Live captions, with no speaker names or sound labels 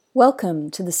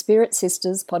Welcome to the Spirit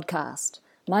Sisters podcast.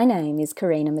 My name is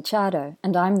Karina Machado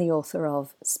and I'm the author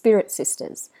of Spirit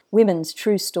Sisters, Women's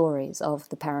True Stories of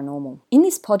the Paranormal. In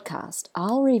this podcast,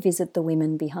 I'll revisit the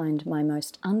women behind my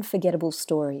most unforgettable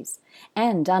stories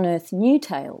and unearth new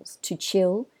tales to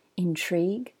chill,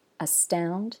 intrigue,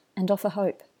 astound and offer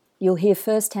hope. You'll hear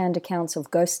first-hand accounts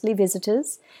of ghostly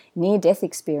visitors, near-death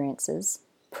experiences,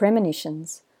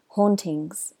 premonitions,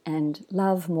 hauntings and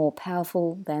love more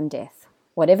powerful than death.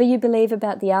 Whatever you believe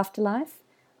about the afterlife,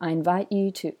 I invite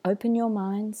you to open your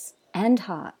minds and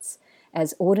hearts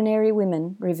as ordinary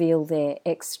women reveal their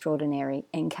extraordinary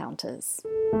encounters.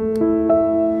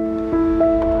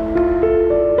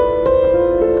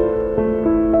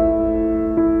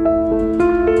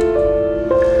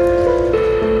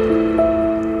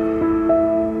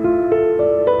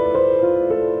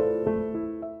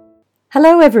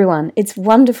 Hello everyone, it's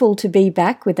wonderful to be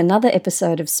back with another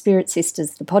episode of Spirit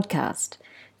Sisters, the podcast.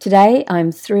 Today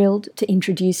I'm thrilled to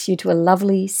introduce you to a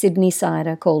lovely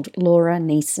Sydney-sider called Laura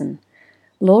Neeson.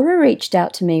 Laura reached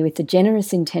out to me with the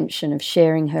generous intention of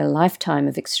sharing her lifetime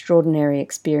of extraordinary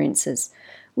experiences,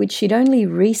 which she'd only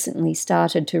recently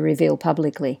started to reveal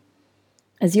publicly.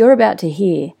 As you're about to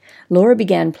hear, Laura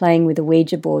began playing with a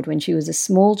Ouija board when she was a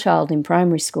small child in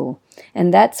primary school,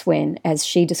 and that's when, as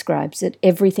she describes it,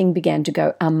 everything began to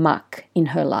go amok in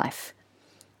her life.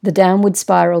 The downward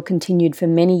spiral continued for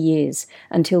many years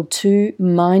until two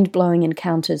mind-blowing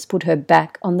encounters put her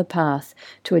back on the path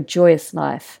to a joyous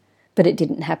life, but it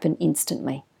didn't happen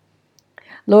instantly.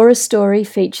 Laura's story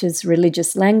features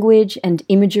religious language and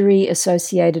imagery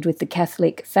associated with the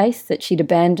Catholic faith that she'd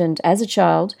abandoned as a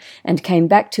child and came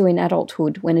back to in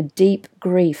adulthood when a deep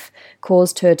grief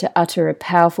caused her to utter a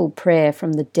powerful prayer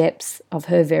from the depths of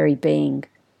her very being.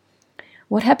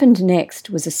 What happened next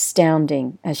was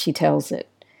astounding, as she tells it.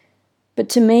 But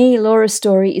to me, Laura's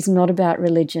story is not about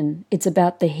religion. It's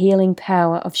about the healing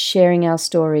power of sharing our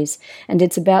stories, and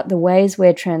it's about the ways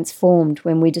we're transformed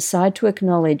when we decide to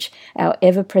acknowledge our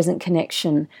ever-present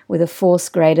connection with a force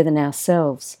greater than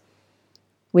ourselves.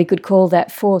 We could call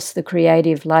that force the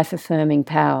creative, life-affirming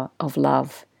power of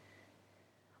love.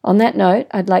 On that note,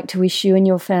 I'd like to wish you and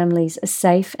your families a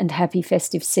safe and happy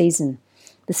festive season.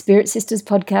 The Spirit Sisters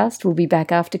podcast will be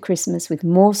back after Christmas with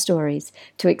more stories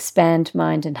to expand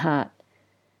mind and heart.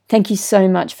 Thank you so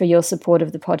much for your support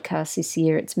of the podcast this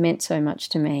year. It's meant so much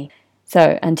to me.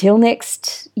 So until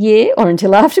next year or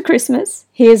until after Christmas,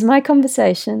 here's my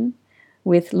conversation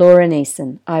with Laura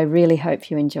Neeson. I really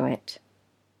hope you enjoy it.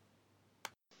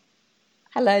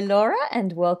 Hello, Laura,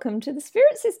 and welcome to the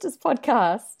Spirit Sisters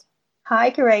podcast. Hi,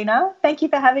 Karina. Thank you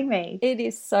for having me. It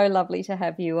is so lovely to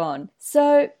have you on.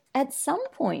 So at some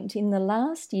point in the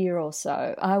last year or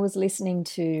so, I was listening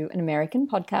to an American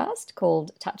podcast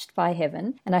called Touched by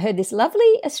Heaven, and I heard this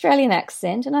lovely Australian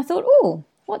accent, and I thought, oh,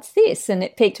 what's this? And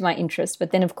it piqued my interest.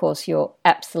 But then, of course, your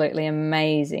absolutely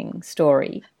amazing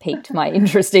story piqued my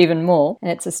interest even more. And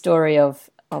it's a story of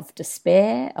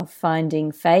despair, of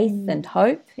finding faith and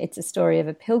hope. It's a story of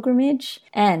a pilgrimage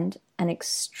and an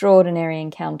extraordinary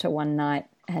encounter one night.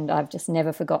 And I've just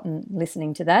never forgotten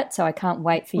listening to that, so I can't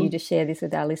wait for you to share this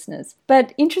with our listeners.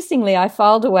 But interestingly, I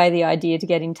filed away the idea to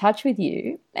get in touch with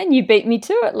you, and you beat me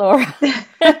to it, Laura,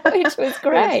 which was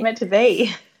great. It's meant to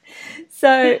be.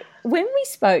 So when we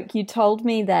spoke, you told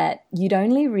me that you'd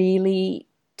only really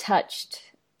touched,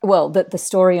 well, that the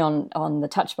story on the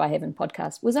Touched by Heaven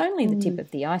podcast was only the tip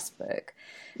of the iceberg.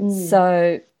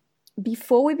 So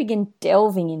before we begin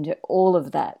delving into all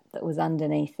of that was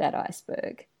underneath that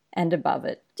iceberg and above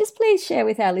it, just please share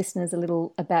with our listeners a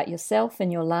little about yourself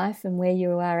and your life and where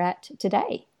you are at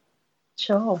today.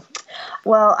 Sure.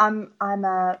 Well, I'm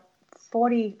a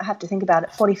 40, I have to think about it,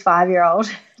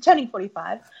 45-year-old, turning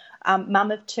 45,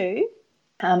 mum of two,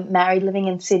 married, living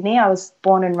in Sydney. I was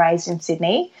born and raised in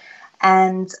Sydney,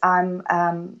 and I'm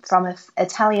from an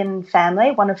Italian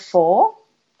family, one of four,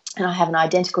 and I have an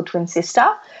identical twin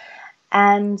sister.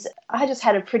 And I just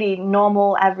had a pretty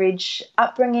normal, average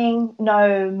upbringing,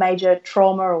 no major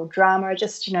trauma or drama,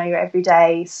 just, your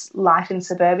everyday life in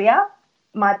suburbia.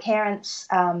 My parents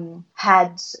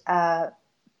had a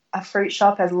fruit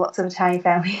shop, as lots of Italian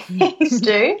families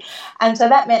do. And so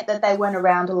that meant that they weren't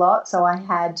around a lot. So I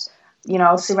had,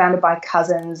 I was surrounded by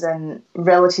cousins and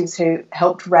relatives who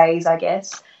helped raise, I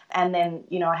guess. And then,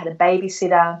 I had a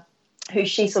babysitter who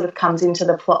she sort of comes into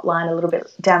the plot line a little bit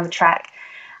down the track.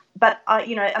 But,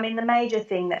 the major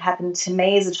thing that happened to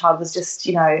me as a child was just,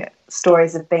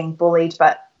 stories of being bullied.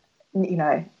 But,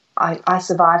 I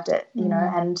survived it,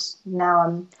 and now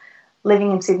I'm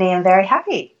living in Sydney and very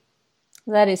happy.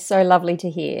 That is so lovely to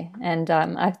hear. And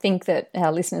I think that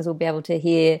our listeners will be able to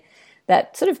hear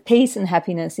that sort of peace and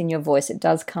happiness in your voice, it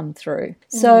does come through.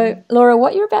 So, Laura,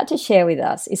 what you're about to share with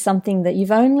us is something that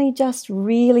you've only just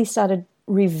really started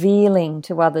revealing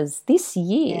to others this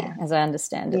year, as I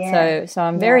understand it. So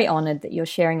I'm very honoured that you're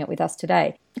sharing it with us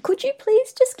today. Could you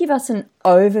please just give us an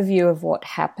overview of what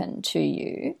happened to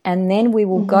you, and then we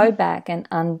will go back and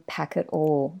unpack it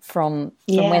all from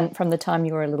the time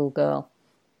you were a little girl?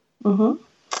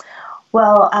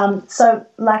 Well, so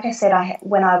like I said,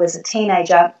 when I was a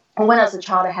teenager, or when I was a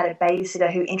child, I had a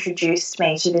babysitter who introduced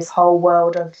me to this whole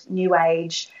world of New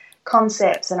Age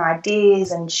concepts and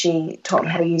ideas, and she taught me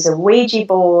how to use a Ouija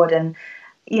board and,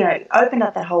 opened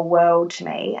up that whole world to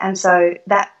me. And so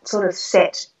that sort of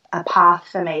set a path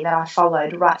for me that I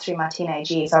followed right through my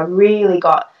teenage years. I really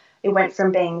it went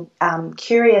from being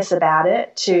curious about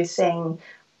it to seeing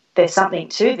there's something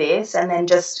to this, and then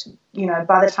just,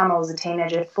 by the time I was a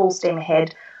teenager, full steam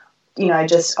ahead,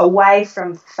 just away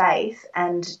from faith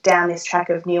and down this track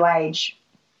of New Age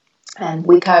and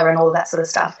Wicca and all of that sort of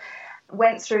stuff.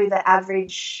 Went through the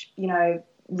average,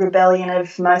 rebellion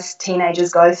of most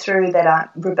teenagers go through, that I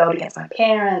rebelled against my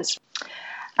parents.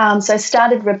 So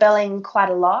started rebelling quite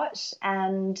a lot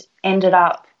and ended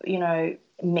up,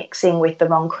 mixing with the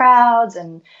wrong crowds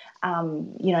and,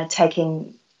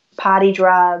 taking party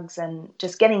drugs and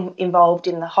just getting involved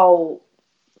in the whole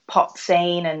pop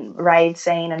scene and rave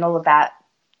scene and all of that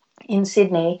in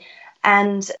Sydney.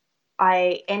 And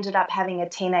I ended up having a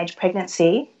teenage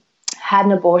pregnancy, had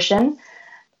an abortion,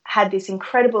 had this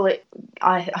incredible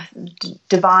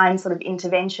divine sort of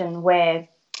intervention where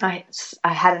I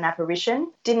had an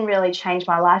apparition. Didn't really change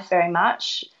my life very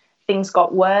much. Things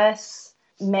got worse.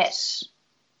 Met,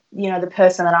 the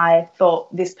person that I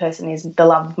thought, this person is the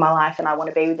love of my life and I want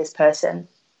to be with this person.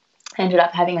 Ended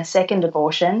up having a second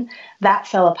abortion. That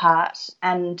fell apart,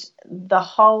 and the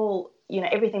whole,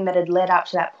 everything that had led up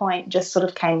to that point just sort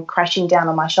of came crashing down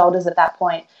on my shoulders at that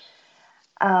point.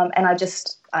 And I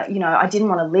just, I didn't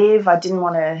want to live. I didn't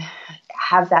want to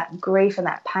have that grief and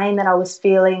that pain that I was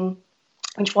feeling,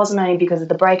 which wasn't only because of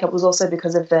the breakup, it was also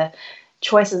because of the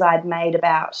choices I'd made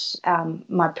about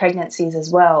my pregnancies as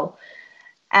well.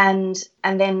 And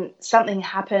then something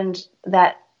happened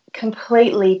that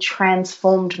completely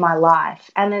transformed my life,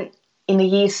 and in the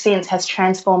years since has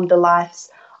transformed the lives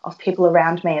of people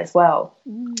around me as well.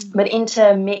 But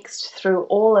intermixed through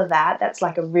all of that, that's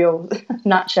like a real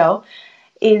nutshell,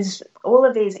 is all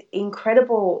of these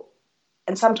incredible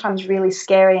and sometimes really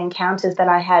scary encounters that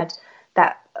I had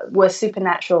that were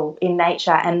supernatural in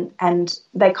nature, and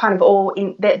they kind of all,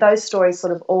 those stories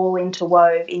sort of all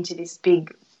interwove into this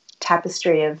big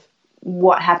tapestry of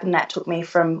what happened that took me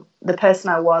from the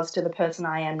person I was to the person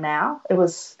I am now. It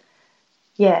was,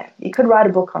 you could write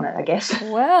a book on it, I guess.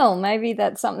 Well, maybe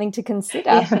that's something to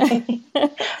consider.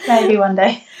 Maybe one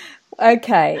day.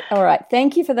 Okay, all right.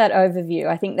 Thank you for that overview.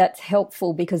 I think that's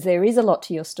helpful because there is a lot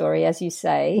to your story. As you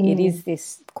say, it is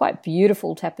this quite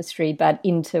beautiful tapestry, but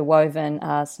interwoven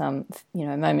are some,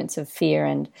 moments of fear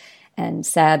and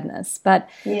sadness. But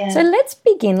so let's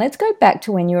begin. Let's go back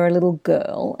to when you were a little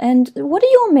girl. And what are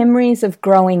your memories of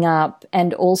growing up,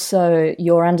 and also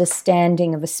your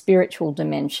understanding of a spiritual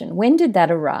dimension? When did that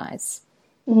arise?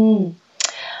 Well,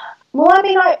 I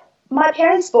mean, my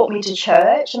parents brought me to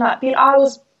church, and I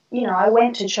was, I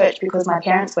went to church because my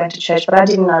parents went to church, but I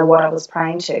didn't know what I was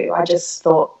praying to. I just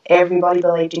thought everybody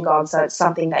believed in God, so it's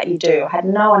something that you do. I had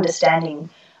no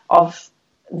understanding of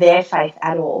their faith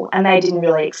at all, and they didn't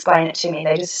really explain it to me.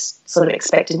 They just sort of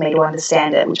expected me to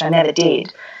understand it, which I never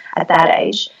did at that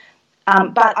age.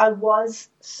 But I was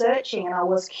searching and I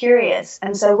was curious,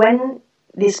 and so when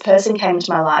this person came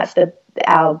into my life,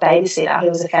 our babysitter, who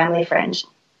was a family friend,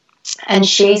 and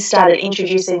she started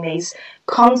introducing these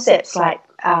concepts like,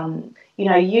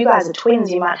 you guys are twins,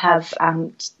 you might have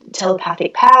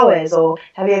telepathic powers, or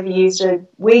have you ever used a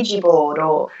Ouija board,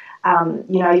 or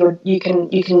you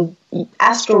can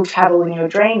astral travel in your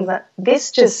dreams.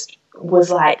 This just was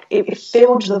like, it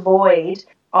filled the void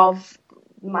of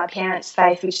my parents'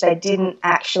 faith, which they didn't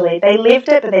actually, they lived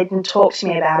it, but they didn't talk to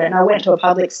me about it. And I went to a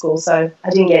public school, so I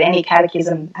didn't get any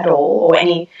catechism at all, or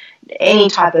any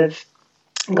type of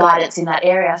guidance in that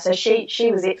area. So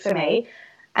she was it for me.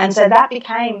 And so that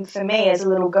became, for me as a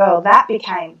little girl, that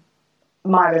became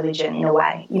my religion in a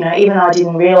way, even though I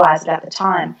didn't realise it at the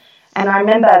time. And I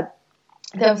remember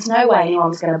there was no way anyone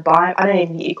was going to buy, I don't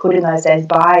even think you could in those days,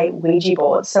 buy Ouija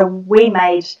boards. So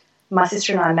my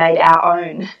sister and I made our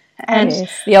own. And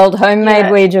the old homemade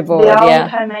Ouija board. The old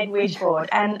homemade Ouija board.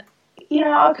 And,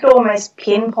 I could almost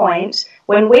pinpoint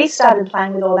when we started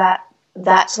playing with all that,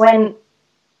 that's when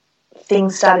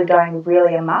things started going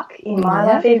really amok in my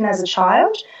life, even as a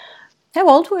child. How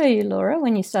old were you, Laura,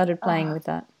 when you started playing with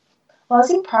that? Well, I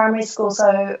was in primary school,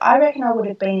 so I reckon I would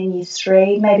have been in year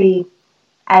 3, maybe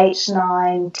 8,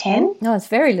 9, 10. No, it's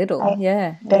very little,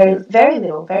 yeah. Very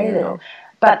little.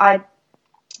 But I'd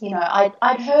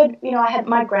heard,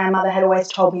 my grandmother had always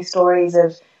told me stories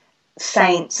of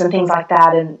saints and things like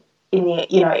that, and in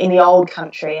the old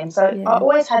country, and so I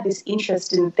always had this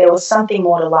interest in there was something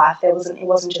more to life. It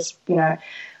wasn't just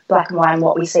black and white and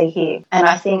what we see here. And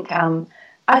I think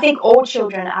all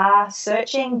children are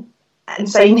searching, and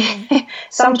so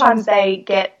sometimes they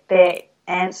get their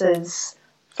answers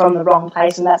from the wrong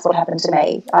place, and that's what happened to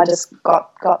me. I just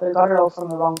got it all from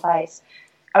the wrong place.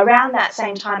 Around that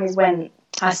same time is when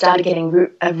I started getting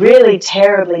really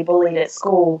terribly bullied at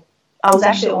school. I was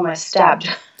actually almost stabbed.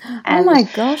 And, oh my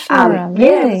gosh, Laura,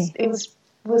 really? Yeah, it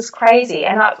was crazy,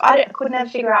 and I could never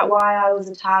figure out why I was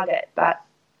a target,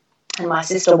 and my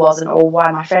sister wasn't, or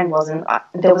why my friend wasn't.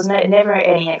 There was never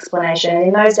any explanation. And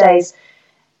in those days,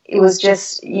 it was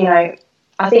just,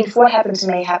 I think if what happened to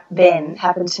me then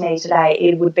happened to me today,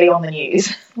 it would be on the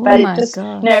news. But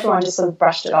everyone just sort of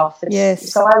brushed it off.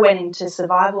 Yes. So I went into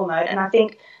survival mode, and I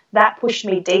think that pushed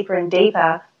me deeper and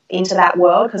deeper into that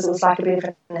world because it was like a bit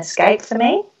of an escape for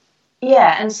me.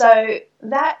 Yeah, and so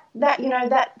that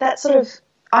sort of,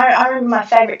 I remember my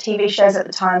favourite TV shows at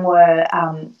the time were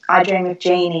I Dream of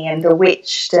Jeannie and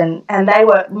Bewitched, and they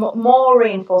were more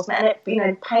reinforcement,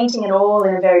 and painting it all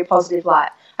in a very positive light.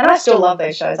 And I still love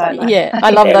those shows. I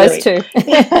love those too.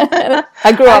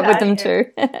 I grew up with them too.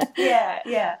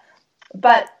 Yeah.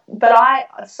 But I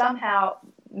somehow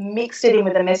mixed it in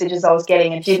with the messages I was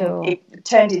getting, and it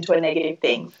turned into a negative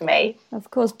thing for me.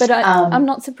 Of course, but I'm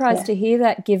not surprised to hear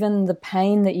that, given the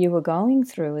pain that you were going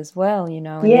through as well,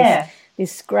 and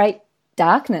this great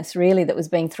darkness really that was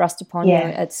being thrust upon you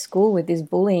at school with this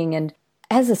bullying. And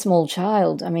as a small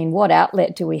child, I mean, what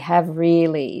outlet do we have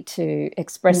really to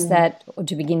express that or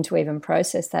to begin to even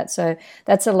process that? So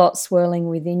that's a lot swirling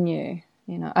within you.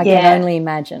 I can only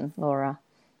imagine, Laura.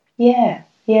 Yeah.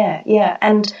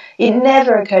 And it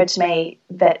never occurred to me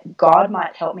that God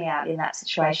might help me out in that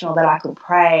situation, or that I could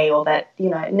pray, or that,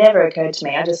 it never occurred to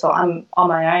me. I just thought, I'm on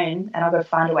my own and I've got to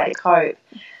find a way to cope.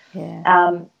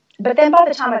 Yeah. But then by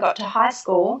the time I got to high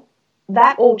school,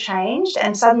 that all changed,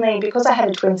 and suddenly, because I had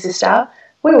a twin sister,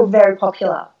 we were very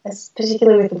popular,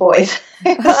 particularly with the boys.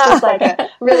 It was just like a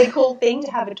really cool thing to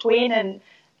have a twin,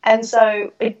 and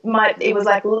so it was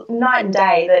like night and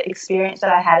day, the experience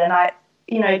that I had. And I,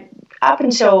 up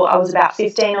until I was about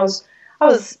 15, I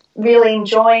was really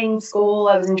enjoying school.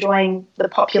 I was enjoying the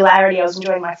popularity. I was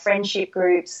enjoying my friendship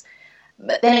groups.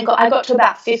 But then I got to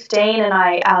about 15, and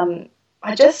I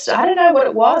don't know what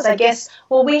it was. I guess,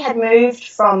 we had moved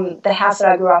from the house that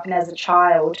I grew up in as a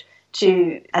child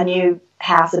to a new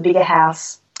house, a bigger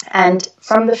house. And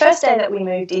from the first day that we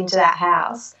moved into that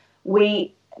house,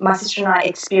 my sister and I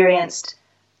experienced,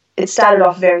 it started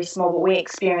off very small, but we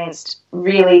experienced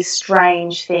really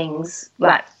strange things,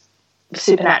 like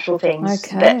supernatural things.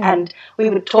 Okay. And we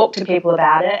would talk to people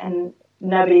about it, and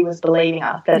nobody was believing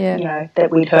us that,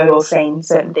 that we'd heard or seen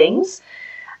certain things.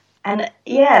 And,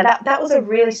 that was a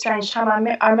really strange time.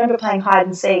 I remember playing hide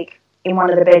and seek in one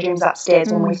of the bedrooms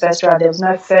upstairs when we first arrived. There was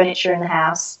no furniture in the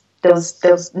house. There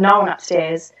was no one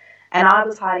upstairs, and I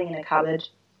was hiding in a cupboard,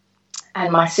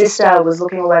 and my sister was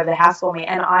looking all over the house for me,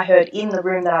 and I heard in the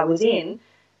room that I was in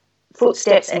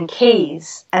footsteps and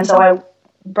keys, and so I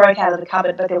broke out of the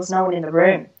cupboard, but there was no one in the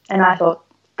room, and I thought,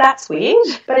 that's weird.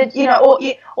 But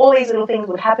all these little things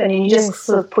would happen, and you just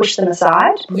sort of push them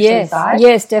aside.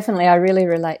 Yes, definitely. I really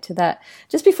relate to that.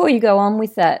 Just before you go on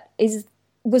with that,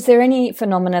 was there any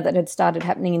phenomena that had started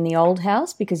happening in the old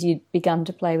house because you'd begun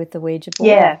to play with the Ouija board?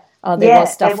 Yeah. Oh, there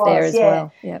was stuff there as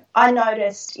well. Yeah. I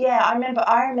noticed. Yeah, I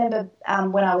remember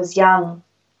when I was young,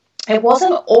 it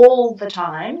wasn't all the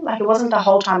time. Like, it wasn't the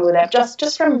whole time we were there.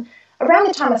 Just from around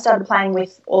the time I started playing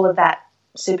with all of that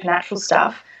supernatural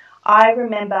stuff, I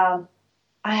remember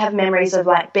I have memories of,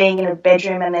 like, being in a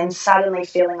bedroom and then suddenly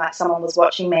feeling like someone was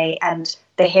watching me, and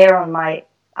the hair on my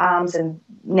arms and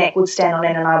neck would stand on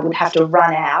end, and I would have to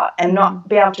run out and not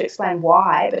be able to explain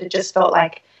why, but it just felt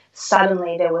like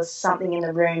suddenly there was something in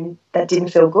the room that didn't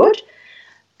feel good.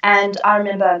 And I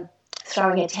remember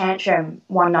throwing a tantrum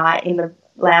one night in the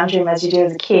lounge room, as you do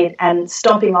as a kid, and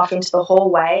stomping off into the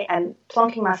hallway and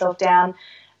plonking myself down,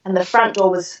 and the front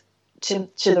door was to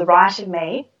the right of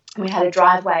me, and we had a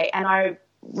driveway, and I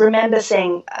remember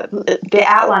seeing the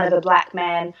outline of a black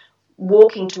man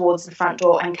walking towards the front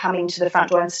door and coming to the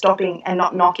front door and stopping and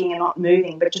not knocking and not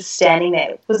moving, but just standing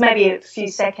there. It was maybe a few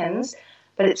seconds,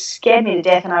 but it scared me to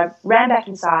death, and I ran back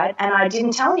inside, and I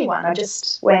didn't tell anyone. I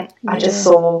just went, I just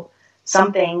saw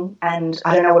something and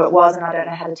I don't know what it was and I don't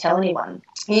know how to tell anyone.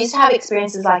 I used to have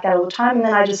experiences like that all the time, and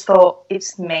then I just thought,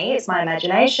 it's me, it's my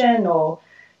imagination, or,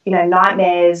 you know,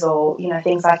 nightmares, or, you know,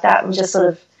 things like that, and just sort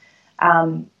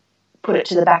of put it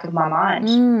to the back of my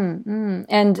mind.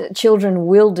 And children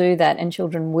will do that, and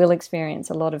children will experience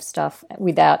a lot of stuff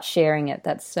without sharing it.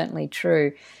 That's certainly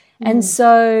true. And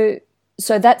so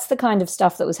that's the kind of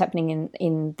stuff that was happening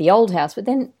in the old house. But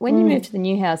then when you moved to the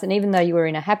new house, and even though you were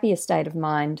in a happier state of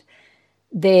mind,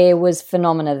 there was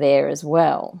phenomena there as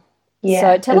well. Yeah,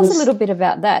 so tell us a little bit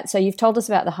about that. So you've told us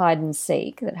about the hide and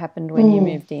seek that happened when you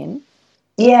moved in.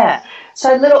 Yeah.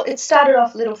 So it started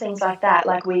off little things like that.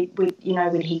 Like we'd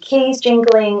hear keys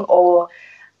jingling, or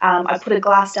I put a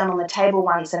glass down on the table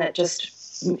once and it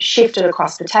just shifted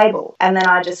across the table. And then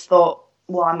I just thought,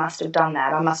 well, I must have done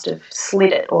that. I must have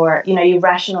slid it, or, you know, you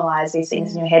rationalize these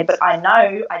things in your head, but I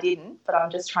know I didn't, but I'm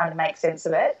just trying to make sense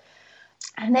of it.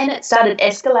 And then it started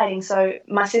escalating. So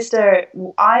my sister,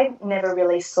 I never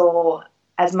really saw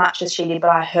as much as she did, but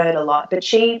I heard a lot. But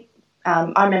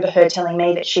I remember her telling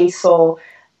me that she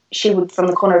would, from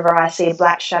the corner of her eye, see a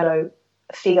black shadow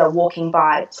figure walking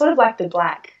by, sort of like the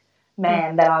black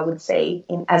man that I would see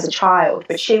as a child,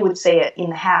 but she would see it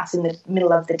in the house in the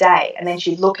middle of the day, and then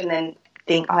she'd look and then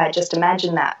think, I just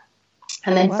imagined that.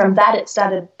 And then from that it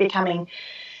started becoming,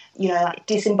 you know, like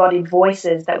disembodied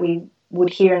voices that we would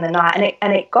hear in the night,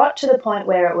 and it got to the point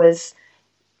where it was,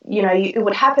 you know, it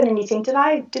would happen and you think, did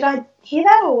I hear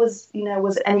that, or was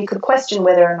it, and you could question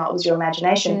whether or not it was your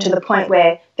imagination, to the point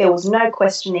where there was no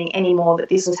questioning anymore that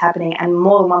this was happening, and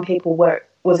more than one people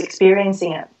was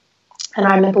experiencing it. And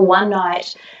I remember one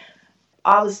night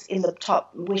I was in the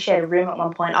top, we shared a room at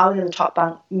one point, I was in the top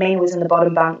bunk, Mina was in the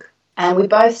bottom bunk, and we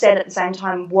both said at the same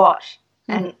time, what?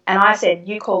 And I said,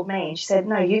 you called me. And she said,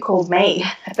 no, you called me.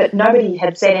 But nobody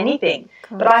had said anything.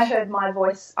 Gosh. But I heard my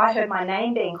voice, I heard my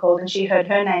name being called, and she heard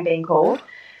her name being called.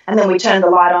 And then we turned the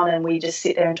light on and we just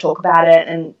sit there and talk about it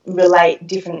and relate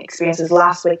different experiences.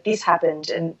 Last week this happened,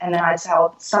 and then I'd say,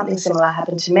 oh, something similar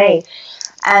happened to me.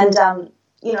 And,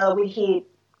 you know, we'd hear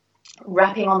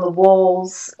rapping on the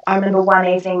walls. I remember one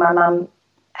evening my mum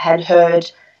had heard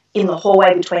in the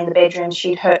hallway between the bedrooms,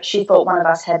 she thought one of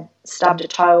us had stubbed a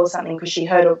toe or something, because she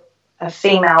heard a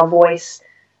female voice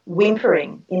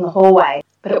whimpering in the hallway,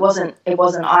 but it wasn't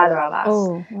either of us.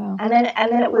 Oh, wow. And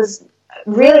then it was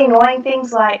really annoying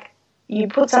things like you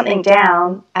put something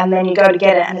down and then you go to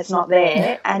get it and it's not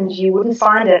there, and you wouldn't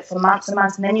find it for months and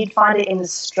months, and then you'd find it in the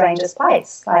strangest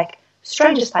place,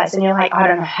 and you're like, I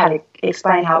don't know how to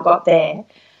explain how it got there.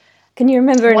 Can you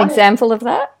remember an example of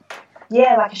that?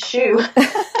 Yeah, like a shoe.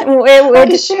 Where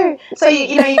like a shoe. So,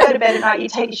 you go to bed at night, you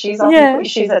take your shoes off, you put your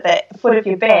shoes at the foot of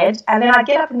your bed, and then I'd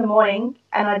get up in the morning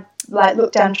and I'd, like,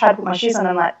 look down and try to put my shoes on, and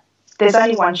I'm like, there's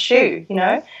only one shoe, you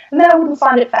know? And then I wouldn't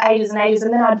find it for ages and ages,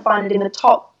 and then I'd find it in the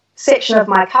top section of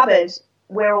my cupboard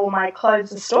where all my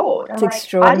clothes are stored. It's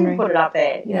extraordinary. I didn't put it up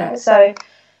there, you know? So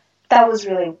that was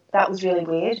really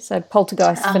weird. So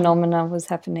poltergeist phenomena was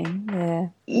happening,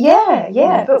 yeah.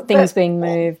 Yeah. But things being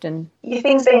moved and...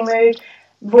 Things being moved,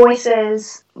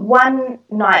 voices. One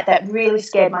night that really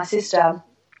scared my sister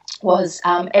was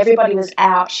everybody was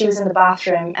out. She was in the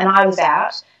bathroom and I was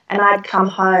out, and I'd come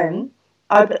home,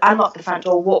 unlocked the front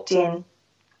door, walked in.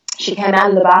 She came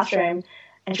out of the bathroom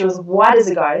and she was white as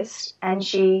a ghost, and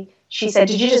she said,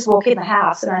 did you just walk in the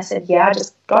house? And I said, yeah, I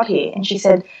just got here. And she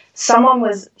said,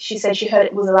 she said she heard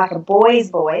it was like a boy's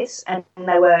voice, and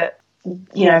they were,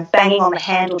 you know, banging on the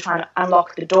handle trying to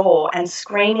unlock the door and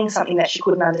screaming something that she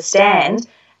couldn't understand.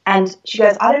 And she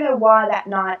goes, I don't know why that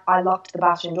night I locked the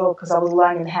bathroom door, because I was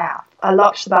alone in the house. I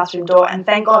locked the bathroom door, and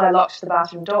thank God I locked the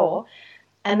bathroom door.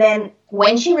 And then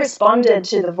when she responded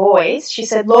to the voice, she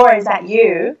said, Laura, is that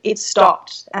you? It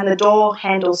stopped, and the door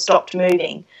handle stopped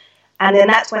moving. And then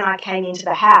that's when I came into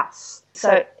the house.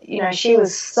 So, you know, she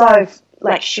was so,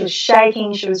 like, she was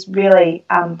shaking. She was really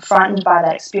frightened by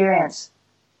that experience.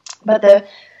 But the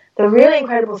really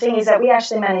incredible thing is that we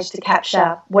actually managed to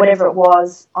capture whatever it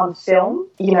was on film,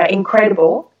 you know,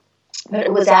 incredible. But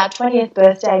it was our 20th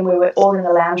birthday, and we were all in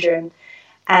the lounge room,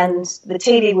 and the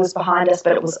TV was behind us,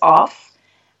 but it was off.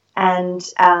 And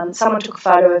someone took a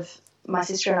photo of my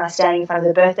sister and I standing in front of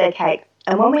the birthday cake.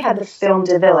 And when we had the film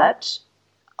developed,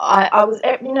 I was,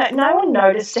 you know, no one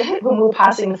noticed it when we were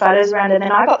passing the photos around, and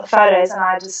then I got the photos and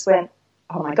I just went,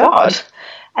 oh my God.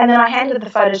 And then I handed the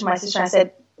photo to my sister and I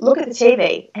said, look at the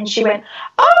TV. And she went,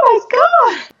 oh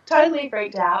my God, totally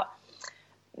freaked out.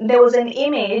 There was an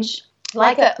image,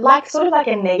 like sort of like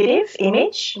a negative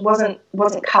image. It wasn't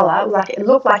colour, it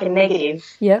looked like a negative,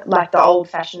 like the old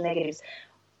fashioned negatives.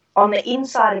 On the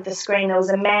inside of the screen there was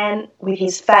a man with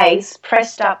his face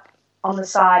pressed up on the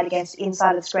side against the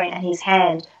inside of the screen and his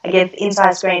hand against the inside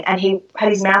of the screen, and he had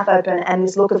his mouth open and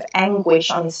this look of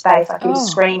anguish on his face, like he was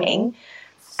screaming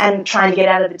and trying to get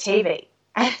out of the TV.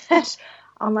 And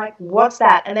I'm like, what's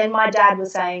that? And then my dad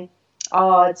was saying,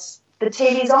 oh, it's the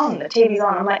TV's on, the TV's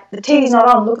on. I'm like, the TV's not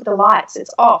on, look at the lights,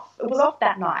 it's off. It was off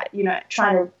that night, you know,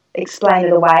 trying to explain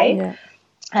it away. Yeah.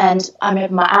 And I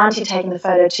remember my auntie taking the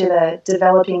photo to the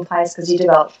developing place, because you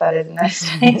develop photos in those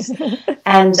days.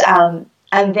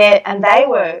 And they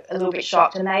were a little bit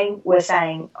shocked, and they were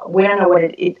saying, we don't know what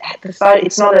the photo,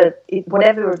 it's not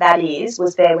whatever that is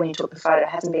was there when you took the photo. It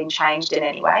hasn't been changed in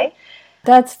any way.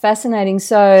 That's fascinating.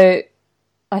 So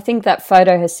I think that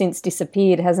photo has since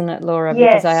disappeared, hasn't it, Laura?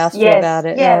 Yes, because I asked you about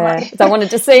it. Yeah. Because I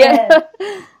wanted to see it.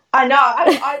 I know.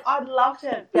 I'd love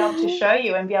to be able to show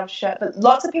you and be able to show it. But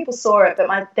lots of people saw it,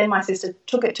 but then my sister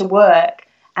took it to work,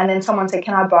 and then someone said,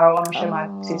 can I borrow one? I'll show my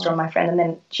sister or my friend, and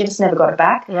then she just never got it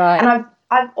back. Right. And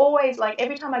I've always, like,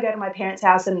 every time I go to my parents'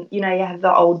 house and, you know, you have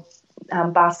the old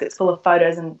baskets full of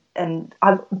photos, and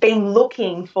I've been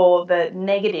looking for the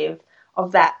negative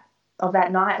of that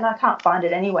night, and I can't find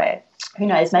it anywhere. Who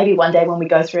knows? Maybe one day when we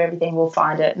go through everything, we'll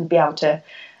find it and be able to.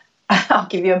 I'll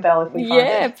give you a bell if we find it.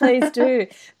 Yeah, please do.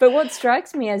 But what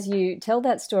strikes me as you tell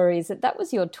that story is that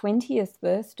was your 20th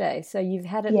birthday, so you've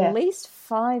had at least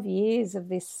 5 years of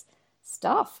this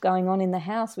stuff going on in the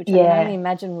house, which I can only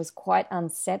imagine was quite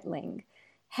unsettling.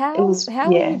 How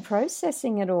were you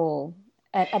processing it all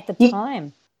at the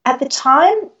time? At the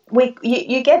time,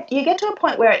 you get to a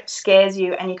point where it scares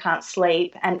you and you can't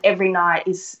sleep, and every night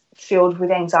is filled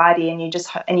with anxiety,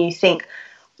 and you think,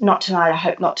 not tonight, I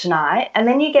hope not tonight. And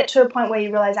then you get to a point where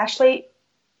you realise, actually,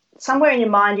 somewhere in your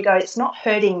mind you go, it's not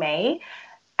hurting me,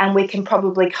 and we can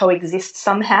probably coexist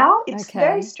somehow. It's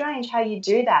very strange how you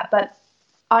do that. But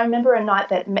I remember a night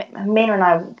that Mina and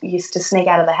I used to sneak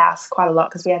out of the house quite a lot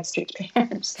because we had strict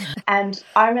parents. And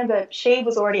I remember she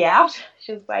was already out.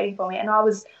 She was waiting for me, and I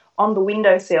was on the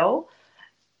windowsill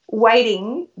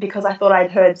waiting because I thought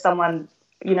I'd heard someone,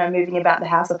 you know, moving about the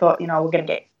house. I thought, you know, we're going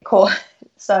to get caught.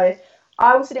 So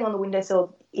I was sitting on the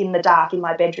windowsill in the dark in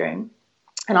my bedroom,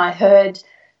 and I heard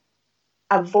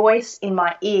a voice in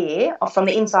my ear from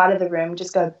the inside of the room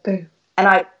just go, boo.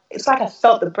 And it's like I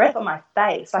felt the breath on my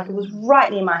face, like it was right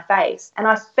near my face, and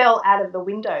I fell out of the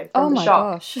window from the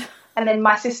shock. Gosh. And then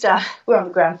my sister, we were on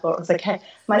the ground floor, it was okay.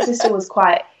 My sister was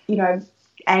quite, you know,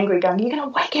 angry, going, you're going to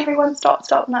wake everyone, stop.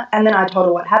 And then I told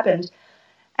her what happened.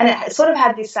 And it sort of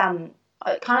had this kind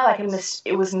of like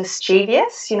it was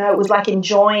mischievous, you know, it was like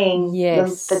enjoying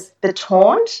the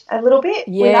taunt a little bit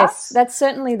with us. That's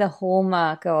certainly the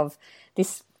hallmark of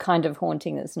this kind of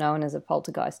haunting that's known as a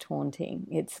poltergeist haunting.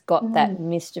 It's got that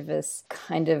mischievous,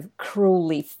 kind of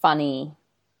cruelly funny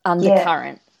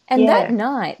undercurrent. And that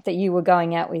night that you were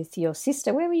going out with your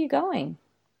sister, where were you going?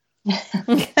 We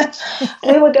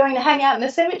were going to hang out in the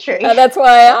cemetery. Oh, that's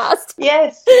why I asked.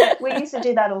 Yes, we used to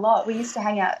do that a lot. We used to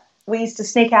hang out. We used to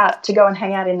sneak out to go and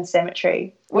hang out in the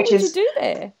cemetery. What would you do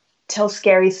there? Tell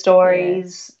scary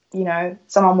stories. Yeah. You know,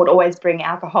 someone would always bring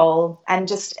alcohol and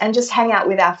just hang out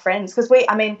with our friends. Because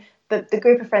the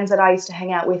group of friends that I used to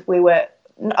hang out with, we were,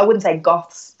 I wouldn't say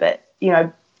goths, but, you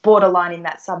know, borderline in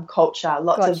that subculture,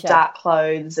 lots of dark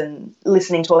clothes and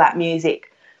listening to all that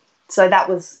music. So that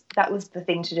was the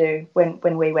thing to do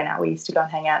when we went out. We used to go and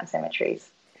hang out in cemeteries.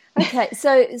 Okay,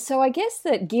 so I guess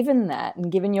that given that and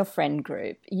given your friend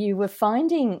group, you were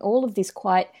finding all of this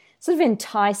quite sort of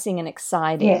enticing and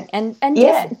exciting. And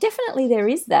definitely there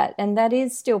is that, and that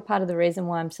is still part of the reason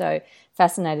why I'm so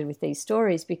fascinated with these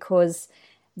stories, because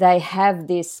they have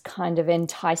this kind of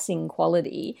enticing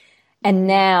quality. And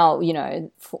now, you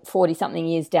know, 40-something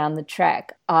years down the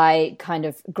track, I kind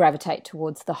of gravitate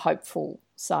towards the hopeful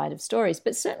side of stories.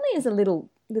 But certainly as a little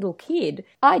kid,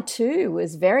 I too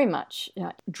was very much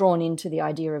drawn into the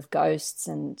idea of ghosts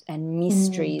and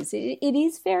mysteries. It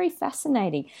is very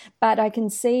fascinating. But I can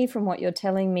see from what you're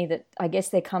telling me that I guess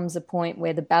there comes a point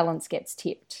where the balance gets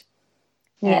tipped.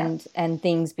 Yeah. And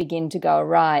things begin to go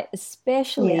awry,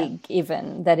 especially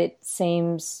given that it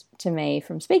seems to me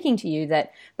from speaking to you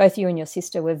that both you and your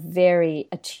sister were very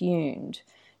attuned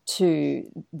to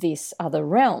this other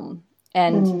realm.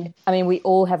 And, I mean, we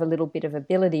all have a little bit of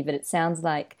ability, but it sounds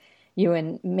like you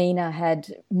and Mina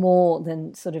had more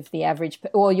than sort of the average,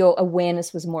 or your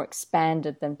awareness was more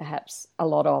expanded than perhaps a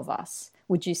lot of us.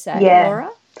 Would you say, Laura?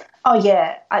 Oh,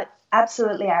 yeah.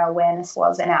 Absolutely, our awareness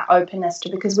was, and our openness to,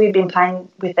 because we've been playing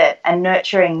with it and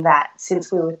nurturing that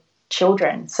since we were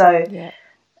children. So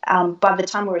by the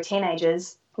time we were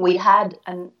teenagers, we had,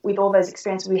 and with all those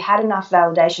experiences, we had enough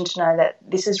validation to know that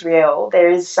this is real, there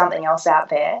is something else out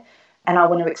there, and I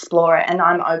want to explore it, and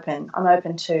I'm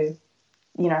open to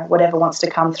whatever wants to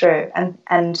come through.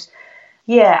 And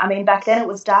yeah, I mean, back then it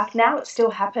was dark. Now it still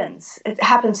happens. It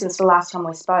happened since the last time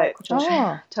we spoke, which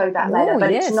I'll tell you about later.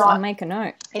 But yes, it's not. I'll make a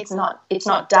note. It's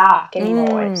not dark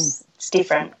anymore. It's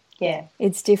different. Yeah,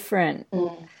 it's different.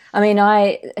 I mean,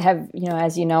 I have,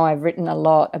 as you know, I've written a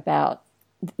lot about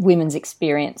women's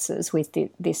experiences with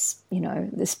this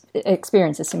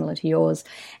experiences similar to yours,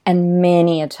 and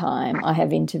many a time I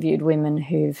have interviewed women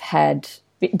who've had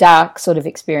dark sort of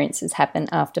experiences happen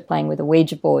after playing with a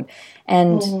Ouija board.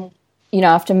 And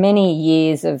after many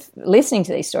years of listening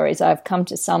to these stories, I've come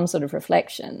to some sort of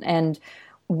reflection. And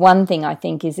one thing I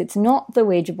think is it's not the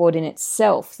Ouija board in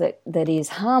itself that is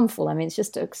harmful. I mean, it's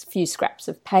just a few scraps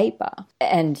of paper,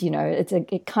 and it's a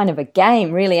kind of a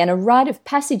game really, and a rite of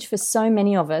passage for so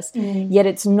many of us. Yet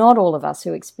it's not all of us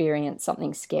who experience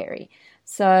something scary.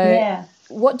 So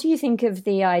what do you think of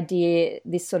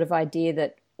this sort of idea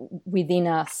that within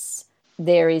us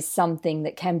there is something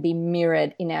that can be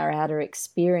mirrored in our outer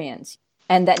experience,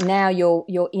 and that now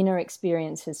your inner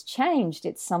experience has changed?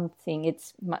 It's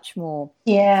much more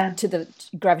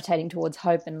gravitating towards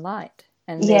hope and light,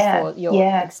 and therefore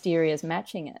your exterior is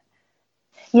matching it.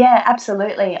 Yeah,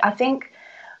 absolutely. I think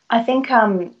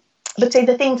but see,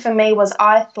 the thing for me was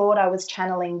I thought I was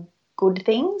channeling good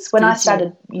things when I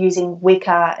started using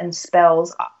Wicca and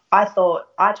spells. I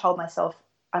told myself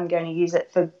I'm going to use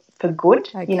it for good,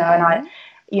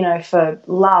 and for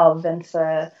love and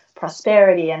for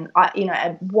prosperity and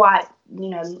a white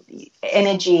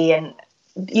energy, and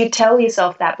you tell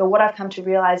yourself that. But what I've come to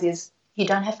realize is you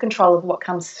don't have control of what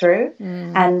comes through,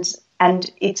 and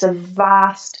it's a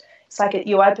vast. It's like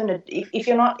you open if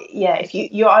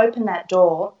you open that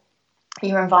door,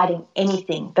 you're inviting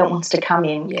anything that wants to come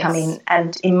in.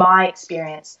 And in my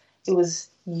experience, it was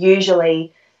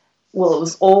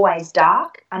always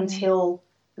dark until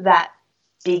that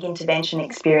big intervention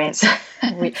experience,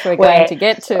 which we're going to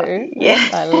get to. Yeah,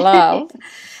 I love.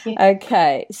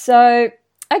 Okay, so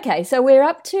we're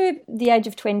up to the age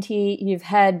of 20. You've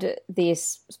had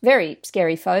this very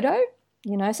scary photo,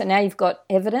 so now you've got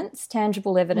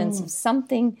tangible evidence of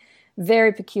something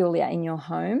very peculiar in your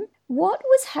home. What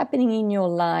was happening in your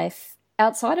life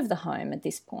outside of the home at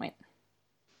this point?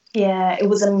 Yeah, it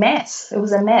was a mess.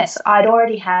 I'd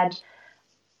already had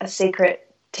a secret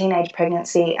teenage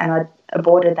pregnancy, and I'd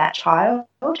aborted that child.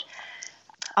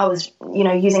 I was,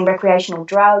 using recreational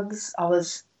drugs. I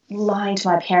was lying to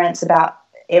my parents about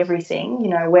everything,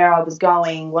 where I was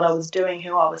going, what I was doing,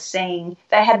 who I was seeing.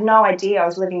 They had no idea I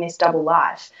was living this double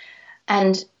life.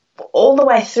 And all the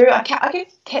way through, I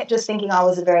kept just thinking I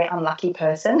was a very unlucky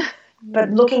person.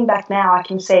 But looking back now, I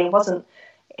can see it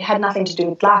had nothing to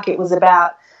do with luck. It was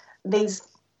about these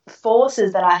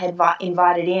forces that I had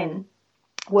invited in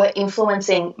were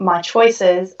influencing my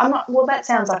choices. That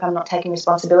sounds like I'm not taking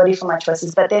responsibility for my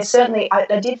choices, but there's certainly,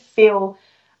 I did feel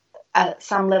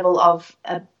some level of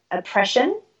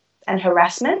oppression and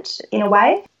harassment in a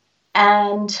way.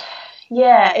 And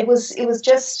yeah, it was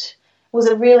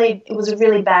a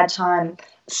really bad time.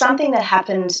 Something that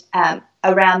happened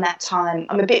around that time,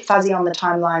 I'm a bit fuzzy on the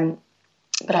timeline,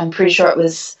 but I'm pretty sure it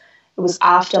was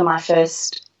after my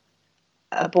first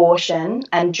abortion,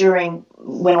 and during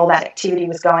when all that activity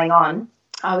was going on,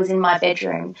 I was in my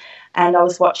bedroom and I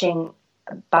was watching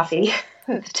Buffy,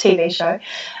 the TV show,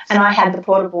 and I had the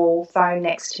portable phone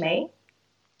next to me,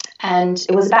 and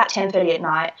it was about 10:30 at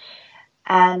night,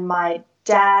 and my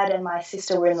dad and my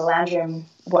sister were in the lounge room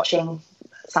watching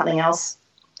something else,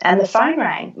 and the phone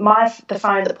rang.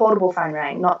 The portable phone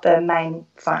rang, not the main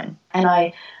phone, and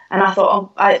I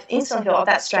thought, I instantly thought,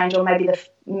 that's strange, or maybe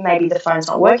the phone's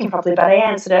not working properly. But I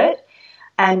answered it,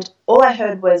 and all I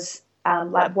heard was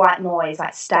like white noise,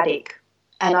 like static,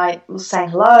 and I was saying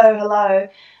hello, hello,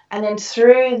 and then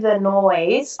through the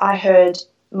noise I heard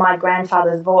my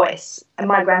grandfather's voice, and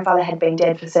my grandfather had been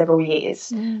dead for several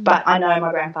years, but I know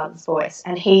my grandfather's voice,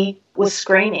 and he was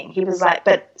screaming. He was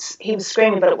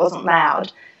screaming, but it wasn't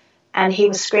loud, and he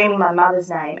was screaming my mother's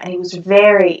name, and he was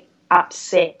very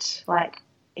upset, like.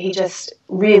 He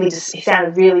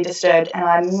sounded really disturbed, and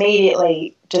I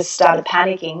immediately just started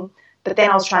panicking. But then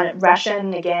I was trying to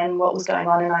ration again what was going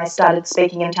on, and I started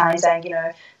speaking in Italian, saying,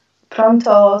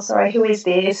 pronto, sorry, who is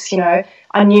this?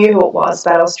 I knew who it was,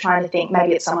 but I was trying to think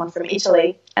maybe it's someone from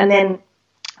Italy. And then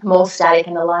more static,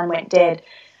 and the line went dead.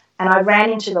 And I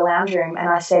ran into the lounge room, and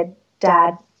I said,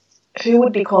 Dad, who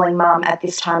would be calling Mum at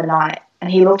this time of night?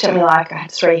 And he looked at me like I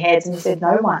had three heads, and he said,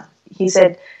 no one. He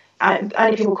said,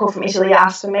 only people call from Italy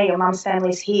ask for me. Your mum's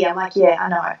family's here. I'm like, yeah, I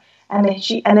know. And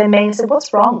then Mina said,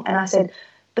 what's wrong? And I said,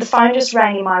 the phone just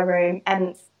rang in my room,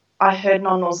 and I heard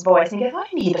Nonnor's voice, and he goes, I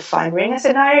didn't hear the phone ring. I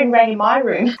said, no, it rang in my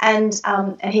room. And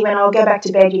he went, I'll go back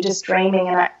to bed, you're just dreaming.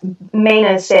 And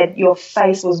Mina said, your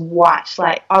face was white.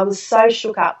 Like, I was so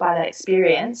shook up by that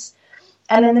experience.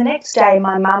 And then the next day,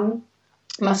 my mum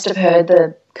must have heard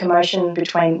the commotion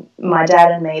between my dad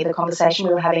and me, the conversation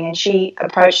we were having, and she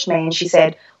approached me and she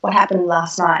said, what happened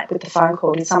last night with the phone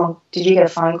call? Did you get a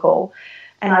phone call?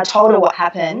 And I told her what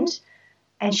happened,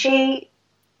 and she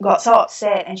got so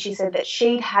upset, and she said that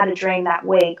she'd had a dream that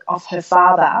week of her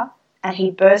father, and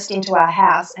he burst into our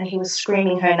house and he was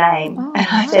screaming her name. Oh, and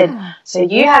I said, so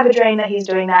you have a dream that he's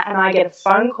doing that, and I get a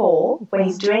phone call when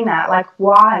he's doing that? Like,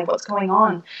 why? What's going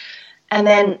on? And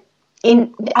then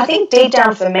I think deep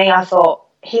down for me, I thought,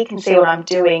 he can see what I'm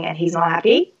doing and he's not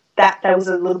happy. That was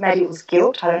a little, maybe it was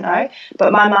guilt, I don't know.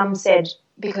 But my mum said,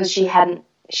 because she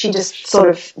just sort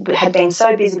of had been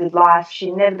so busy with life, she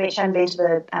hadn't been to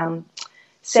the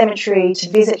cemetery to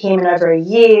visit him in over a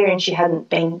year, and she hadn't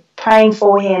been praying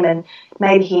for him, and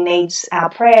maybe he needs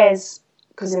our prayers,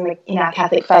 because in our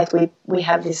Catholic faith we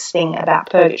have this thing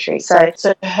about purgatory. So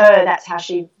to her, that's how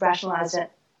she rationalised it.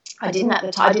 I didn't know at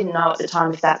the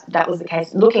time if that was the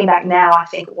case. Looking back now, I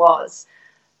think it was.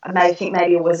 I think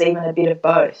maybe it was even a bit of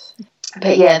both.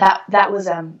 But yeah, that was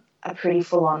a pretty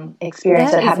full-on experience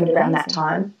that happened around that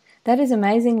time. That is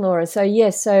amazing, Laura. So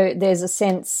yes, so there's a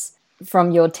sense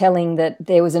from your telling that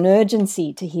there was an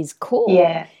urgency to his call.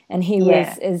 Yeah. And he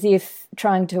was as if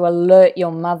trying to alert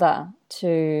your mother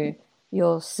to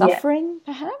your suffering,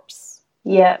 perhaps?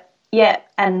 Yeah,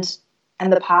 and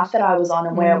the path that I was on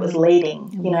and where it was leading,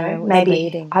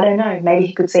 maybe I don't know, maybe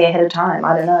he could see ahead of time.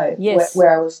 I don't know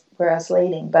where I was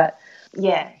leading, but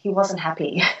yeah, he wasn't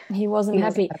happy. He wasn't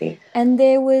happy. And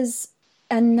there was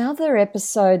another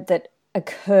episode that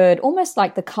occurred almost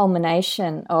like the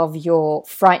culmination of your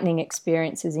frightening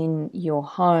experiences in your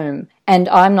home. And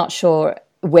I'm not sure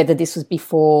whether this was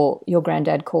before your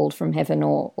granddad called from heaven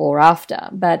or after,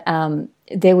 but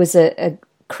there was a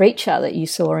creature that you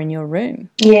saw in your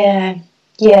room.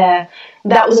 Yeah,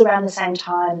 that was around the same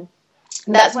time.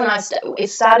 That's when it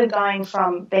started going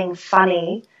from being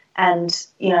funny and,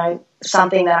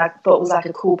 something that I thought was like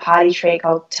a cool party trick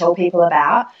I'll tell people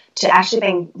about, to actually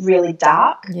being really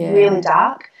dark, really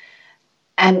dark.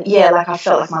 And, like I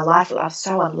felt like my life, I was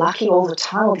so unlucky all the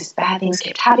time. All these bad things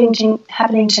kept happening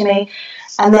to me.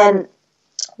 And then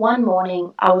one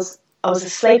morning I was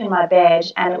asleep in my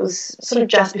bed, and it was sort of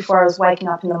just before I was waking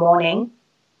up in the morning.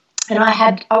 And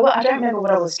I don't remember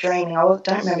what I was dreaming. I don't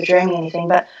remember dreaming anything,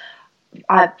 but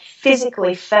I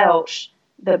physically felt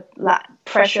the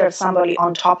pressure of somebody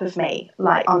on top of me,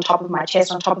 like on top of my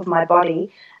chest, on top of my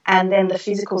body, and then the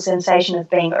physical sensation of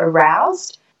being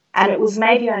aroused. And it was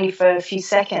maybe only for a few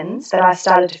seconds that I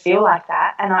started to feel like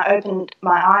that. And I opened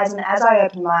my eyes, and as I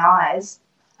opened my eyes,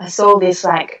 I saw this,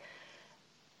 like,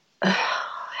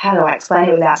 how do I explain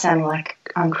it without sounding like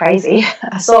I'm crazy?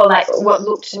 I saw, like, what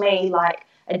looked to me like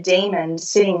a demon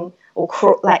sitting or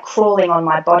crawling on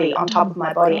my body, on top of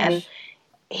my body. Gosh. And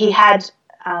he had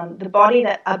a body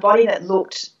that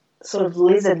looked sort of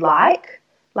lizard-like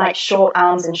short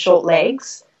arms and short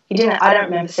legs. I don't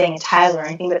remember seeing a tail or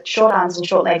anything, but short arms and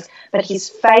short legs. But his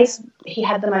face, he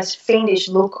had the most fiendish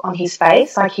look on his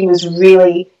face, like he was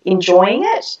really enjoying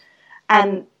it.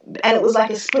 And it was like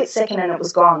a split second and it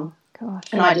was gone. Gosh.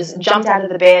 And I just jumped out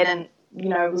of the bed and,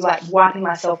 it was like wiping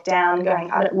myself down, going,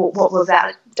 what was that?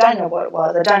 I don't know what it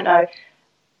was. I don't know.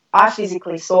 I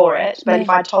physically saw it, but if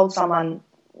I told someone,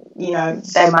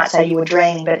 they might say you were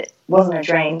dreaming, but it wasn't a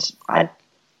dream. I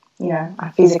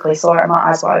physically saw it. My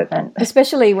eyes were open.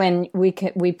 Especially when we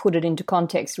put it into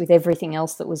context with everything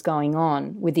else that was going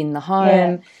on within the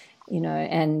home,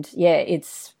 and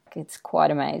it's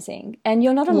quite amazing. And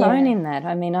you're not alone in that.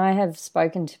 I mean, I have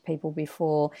spoken to people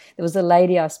before. There was a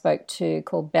lady I spoke to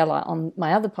called Bella on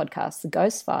my other podcast, The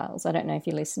Ghost Files. I don't know if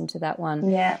you listened to that one.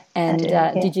 Yeah. And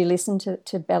did you listen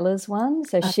to Bella's one?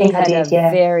 So she had a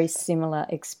very similar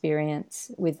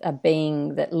experience with a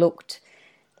being that looked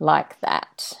like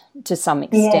that to some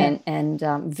extent, and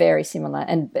very similar.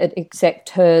 Except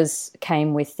hers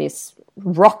came with this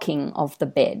rocking of the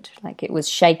bed, like it was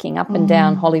shaking up and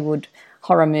down Hollywood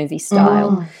horror movie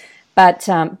style. But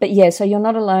so you're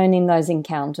not alone in those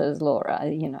encounters, Laura.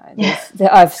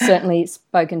 I've certainly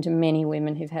spoken to many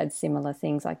women who've had similar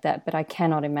things like that, but I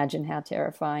cannot imagine how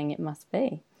terrifying it must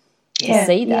be to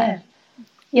see that.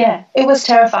 Yeah, it was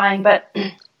terrifying, but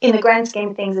in the grand scheme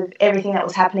of things of everything that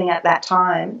was happening at that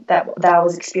time that I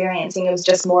was experiencing, it was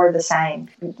just more of the same.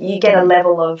 You get a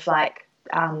level of like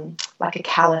a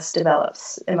callus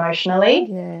develops emotionally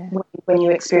when you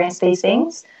experience these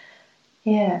things.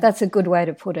 Yeah. That's a good way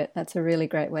to put it. That's a really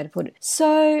great way to put it.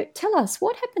 So tell us,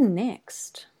 what happened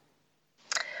next?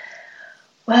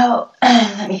 Well,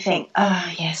 let me think.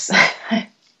 Yes,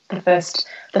 the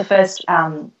first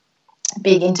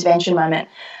big intervention moment.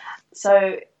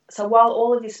 So while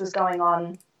all of this was going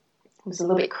on, it was a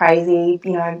little bit crazy,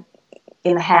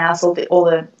 in the house, all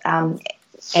the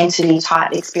entity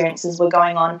type experiences were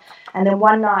going on. And then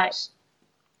one night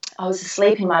I was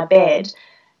asleep in my bed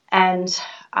and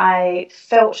I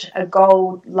felt a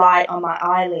gold light on my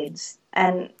eyelids,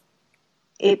 and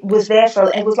it was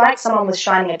like someone was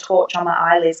shining a torch on my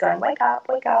eyelids going, wake up,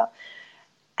 wake up.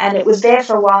 And it was there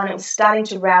for a while, and it was starting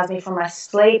to rouse me from my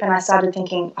sleep, and I started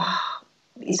thinking,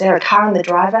 is there a car in the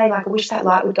driveway? Like, I wish that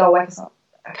light would go away because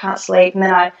I can't sleep. And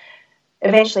then I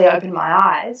eventually opened my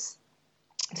eyes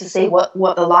to see what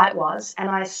the light was, and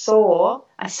I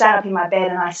sat up in my bed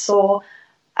and I saw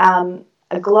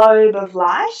a globe of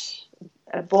light,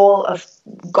 a ball of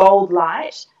gold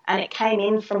light, and it came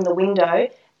in from the window,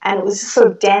 and it was sort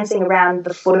of dancing around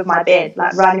the foot of my bed,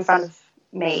 like right in front of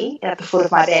me at the foot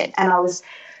of my bed. And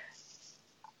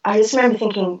I just remember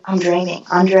thinking, I'm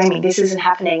dreaming, this isn't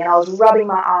happening. And I was rubbing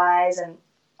my eyes and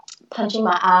punching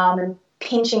my arm and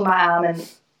pinching my arm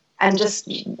and just,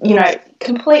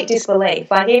 complete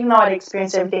disbelief. Like, even though I'd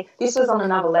experienced everything, this was on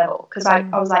another level, because I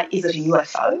was like, is it a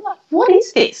UFO? Like, what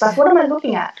is this? Like, what am I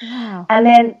looking at? Wow. And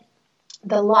then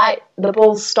the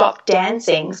ball stopped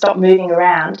dancing, stopped moving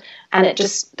around, and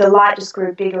the light just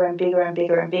grew bigger and bigger and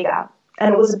bigger and bigger.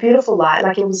 And it was a beautiful light.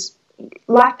 Like, it was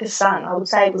like the sun. I would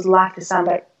say it was like the sun,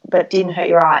 but didn't hurt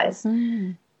your eyes.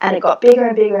 Mm. And it got bigger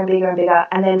and bigger and bigger and bigger.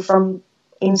 And then from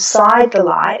inside the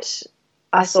light,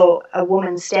 I saw a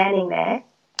woman standing there,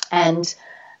 and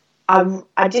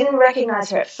I didn't recognize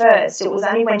her at first. It was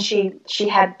only when she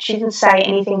didn't say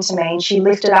anything to me, and she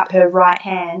lifted up her right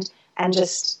hand and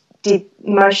just did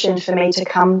motion for me to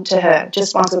come to her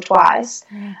just once or twice.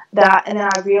 Yeah. And then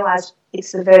I realized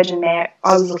it's the Virgin Mary.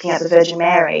 I was looking at the Virgin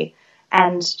Mary,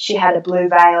 and she had a blue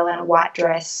veil and a white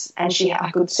dress, and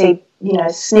I could see,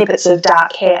 snippets of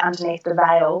dark hair underneath the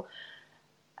veil.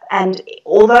 And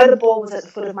although the ball was at the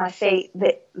foot of my feet,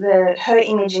 her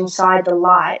image inside the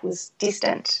light was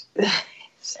distant.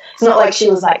 It's not like she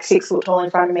was like 6 foot tall in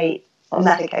front of me on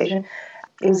that occasion.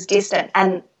 It was distant.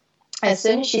 And as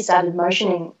soon as she started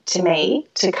motioning to me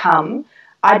to come,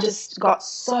 I just got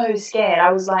so scared.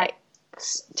 I was like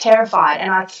terrified,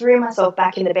 and I threw myself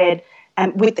back in the bed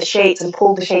and with the sheets and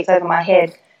pulled the sheets over my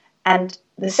head. And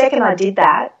the second I did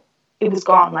that, it was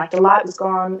gone. Like, the light was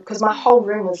gone, because my whole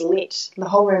room was lit. The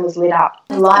whole room was lit up.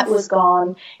 The light was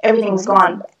gone. Everything was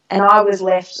gone. And I was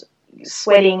left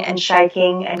sweating and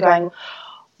shaking and going,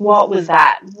 what was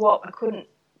that? I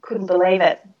couldn't believe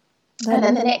it. And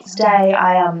then the next day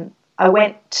I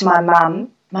went to my mum.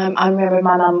 I remember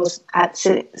my mum was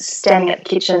standing at the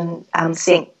kitchen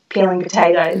sink peeling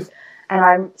potatoes, and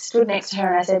I stood next to her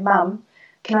and I said, Mum,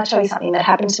 can I tell you something that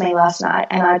happened to me last night?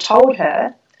 And I told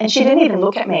her, and she didn't even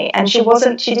look at me, and she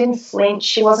didn't flinch,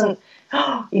 she wasn't,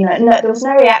 no, there was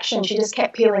no reaction. She just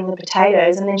kept peeling the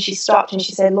potatoes, and then she stopped and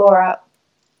she said, Laura,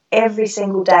 every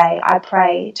single day I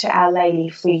pray to Our Lady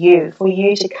for you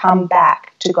to come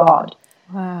back to God.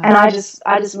 Wow. And I just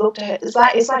looked at her.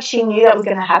 It's like she knew that was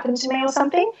going to happen to me or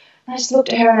something. And I just looked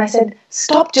at her and I said,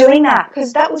 stop doing that,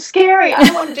 because that was scary. I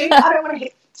don't want to do that. I don't want to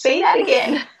see that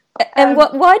again. And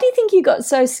why do you think you got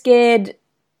so scared,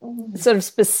 sort of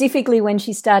specifically when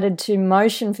she started to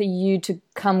motion for you to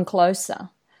come closer?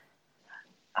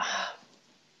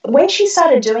 When she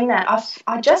started doing that,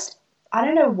 I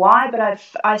don't know why, but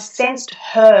I sensed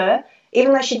her,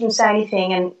 even though she didn't say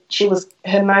anything and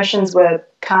her motions were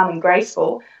calm and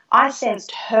graceful, I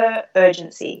sensed her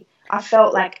urgency. I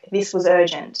felt like this was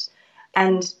urgent.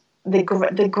 And the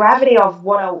gravity of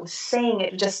what I was seeing,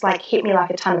 it just like hit me like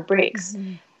a ton of bricks.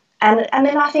 Mm-hmm. And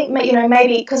then I think,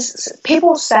 maybe because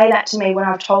people say that to me when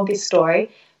I've told this story,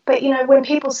 but, when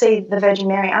people see the Virgin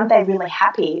Mary, aren't they really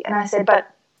happy? And I said, but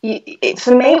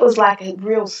for me it was like a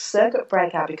real circuit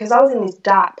breaker, because I was in this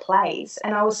dark place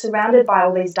and I was surrounded by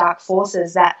all these dark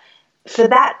forces that, for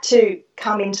that to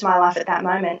come into my life at that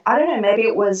moment, I don't know, maybe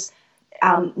it was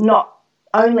not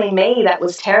only me that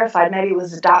was terrified, maybe it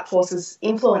was the dark forces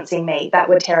influencing me that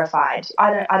were terrified. I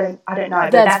don't know.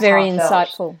 But that's very how I felt.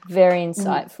 insightful, very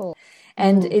insightful.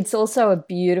 And it's also a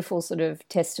beautiful sort of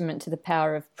testament to the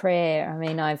power of prayer. I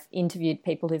mean, I've interviewed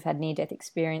people who've had near-death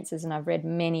experiences, and I've read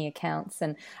many accounts,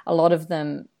 and a lot of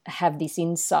them have this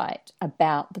insight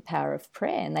about the power of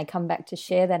prayer, and they come back to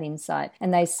share that insight,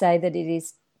 and they say that it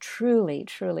is truly,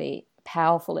 truly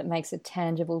powerful. It makes a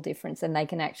tangible difference, and they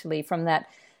can actually, from that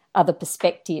other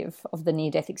perspective of the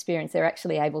near-death experience. They're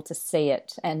actually able to see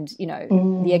it. And, you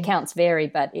know, the accounts vary,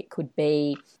 but it could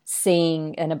be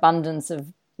seeing an abundance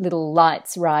of little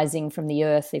lights rising from the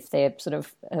earth if they're sort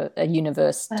of a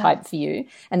universe type view,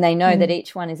 and they know that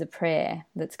each one is a prayer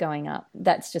that's going up.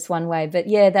 That's just one way. But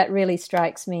yeah, that really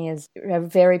strikes me as a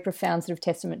very profound sort of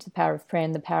testament to the power of prayer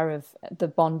and the power of the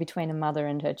bond between a mother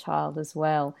and her child as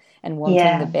well, and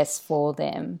wanting the best for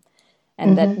them.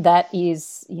 And that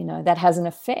is, you know, that has an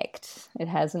effect. It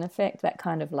has an effect, that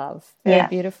kind of love. Very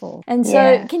beautiful. And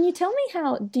so can you tell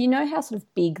me do you know how sort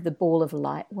of big the ball of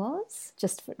light was,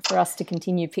 just for us to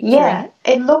continue picturing it?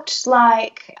 It looked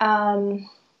like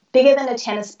bigger than a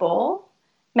tennis ball,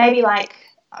 maybe like,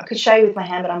 I could show you with my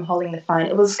hand, but I'm holding the phone.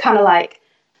 It was kind of like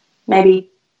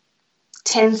maybe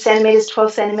 10 centimetres,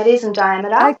 12 centimetres in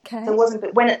diameter. Okay. So it wasn't,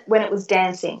 but when it was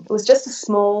dancing, it was just a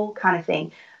small kind of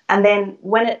thing. And then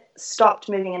when it stopped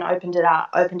moving and opened up,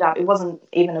 it wasn't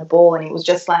even a ball, and it was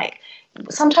just like,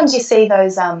 sometimes you see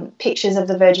those pictures of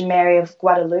the Virgin Mary of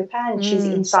Guadalupe and she's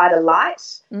inside a light.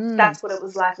 That's what it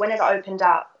was like. When it opened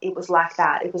up, it was like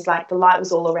that. It was like the light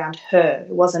was all around her. It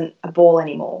wasn't a ball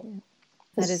anymore.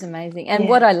 That is amazing. And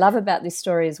what I love about this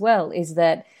story as well is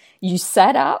that you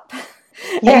sat up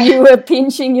and you were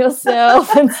pinching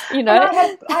yourself, and, you know.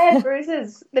 And I had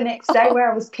bruises the next day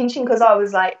where I was pinching because I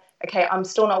was like, okay, I'm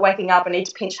still not waking up. I need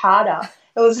to pinch harder.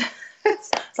 It's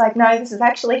like, no, this is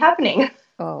actually happening.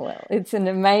 Oh, well, it's an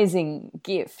amazing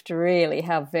gift, really.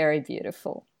 How very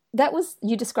beautiful. That was,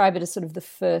 you describe it as sort of the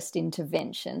first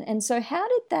intervention. And so how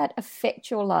did that affect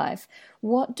your life?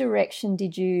 What direction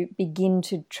did you begin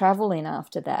to travel in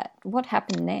after that? What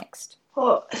happened next?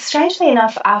 Well, strangely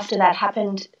enough, after that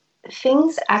happened,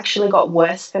 things actually got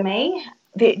worse for me.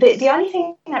 The only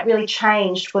thing that really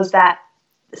changed was that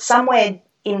somewhere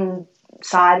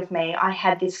inside of me, I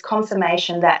had this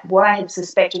confirmation that what I had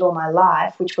suspected all my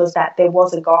life, which was that there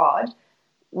was a God,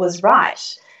 was right.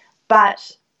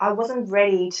 But I wasn't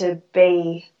ready to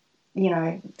be, you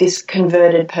know, this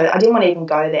converted person. I didn't want to even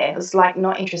go there. I was like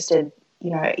not interested,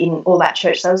 you know, in all that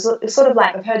church. So it was sort of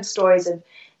like, I've heard stories of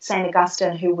St.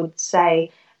 Augustine who would say,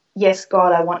 yes,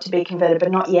 God, I want to be converted,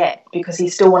 but not yet, because he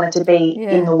still wanted to be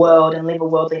in the world and live a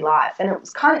worldly life. And it was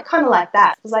kind of like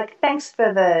that. It was like, thanks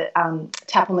for the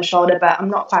tap on the shoulder, but I'm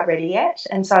not quite ready yet.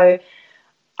 And so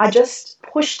I just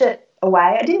pushed it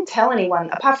away. I didn't tell anyone,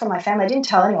 apart from my family, I didn't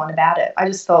tell anyone about it. I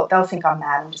just thought they'll think I'm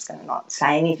mad. I'm just going to not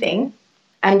say anything,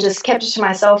 and just kept it to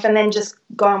myself, and then just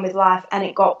go on with life.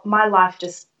 And my life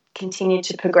just continued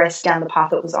to progress down the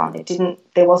path it was on.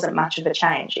 There wasn't much of a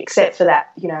change, except for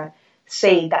that, you know,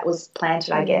 seed that was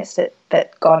planted, I guess,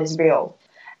 that God is real.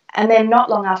 And then not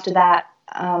long after that,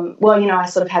 I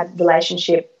sort of had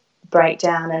relationship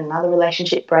breakdown and another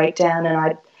relationship breakdown, and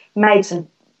I made some,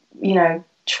 you know,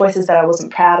 choices that I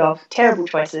wasn't proud of, terrible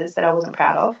choices that I wasn't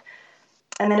proud of.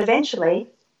 And then eventually,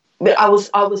 I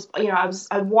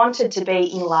wanted to be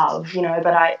in love, you know,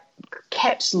 but I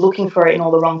kept looking for it in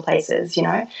all the wrong places, you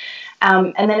know.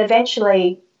 And then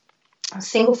eventually I was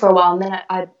single for a while, and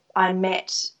then I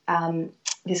met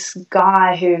this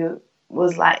guy who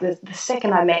was like, the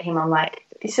second I met him, I'm like,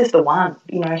 this is the one,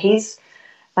 you know. He's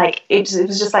like, it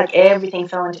was just like everything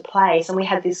fell into place, and we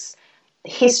had this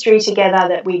history together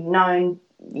that we'd known,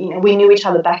 you know, we knew each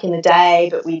other back in the day,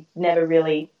 but we never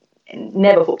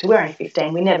hooked. We were only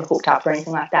 15. We never hooked up or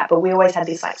anything like that, but we always had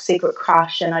this like secret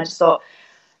crush, and I just thought,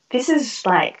 this is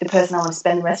like the person I want to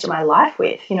spend the rest of my life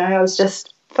with, you know. I was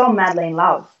just fell madly in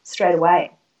love straight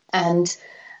away. And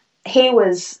he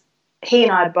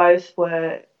and I both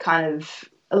were kind of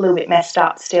a little bit messed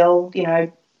up still, you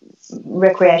know,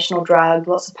 recreational drug,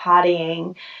 lots of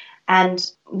partying,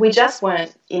 and we just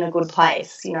weren't in a good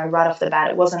place, you know, right off the bat.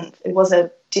 It was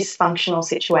a dysfunctional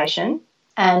situation.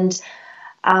 And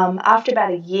after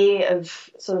about a year of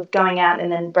sort of going out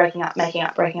and then breaking up, making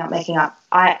up,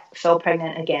 I fell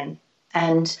pregnant again.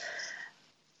 And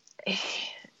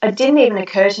it didn't even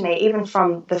occur to me, even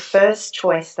from the first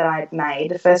choice that I made,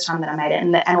 the first time that I made it,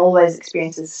 and all those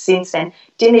experiences since then,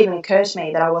 didn't even occur to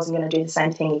me that I wasn't going to do the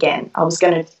same thing again. I was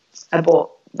going to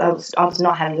abort. I was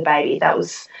not having the baby. That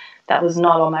was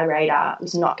not on my radar. It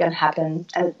was not going to happen,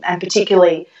 and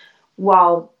particularly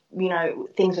while, you know,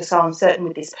 things were so uncertain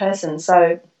with this person.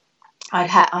 So I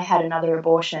had another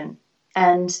abortion,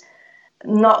 and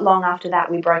not long after that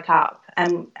we broke up.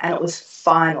 And it was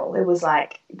final. It was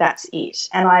like, that's it.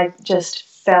 And I just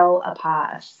fell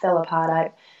apart.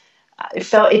 It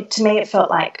felt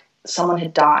like someone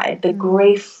had died. The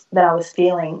grief that I was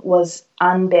feeling was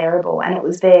unbearable, and it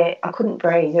was there. I couldn't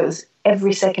breathe. It was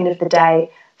every second of the day,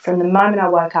 from the moment I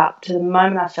woke up to the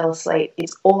moment I fell asleep.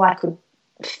 It's all I could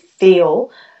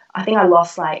feel. I think I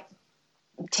lost like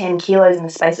 10 kilos in the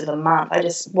space of a month. I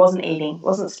just wasn't eating,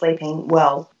 wasn't sleeping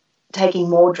well, taking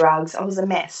more drugs. I was a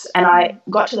mess. And I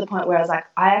got to the point where I was like,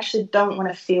 I actually don't want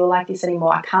to feel like this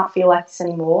anymore. I can't feel like this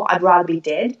anymore. I'd rather be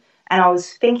dead. And I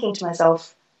was thinking to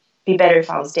myself, be better if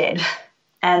I was dead.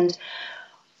 And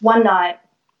one night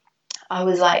I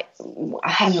was like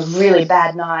having a really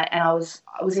bad night, and I was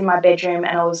in my bedroom,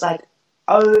 and I was like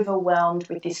overwhelmed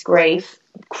with this grief,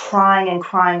 crying and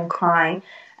crying and crying.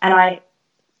 And I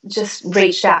just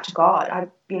reached out to God. I,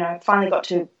 finally got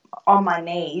to on my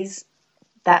knees,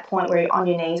 that point where you're on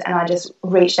your knees, and I just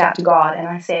reached out to God and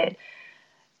I said,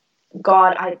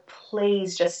 God, I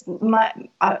please just,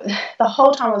 the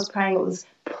whole time I was praying, it was,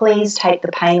 please take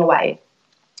the pain away.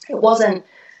 It wasn't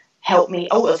help me.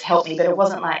 Oh, it was help me, but it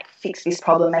wasn't like fix this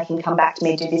problem, make him come back to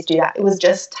me, do this, do that. It was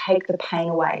just take the pain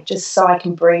away, just so I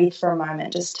can breathe for a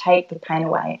moment, just take the pain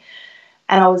away.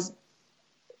 And I was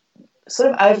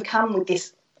sort of overcome with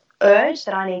this urge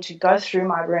that I need to go through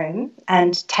my room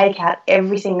and take out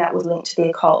everything that was linked to the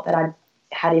occult that I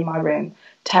had in my room,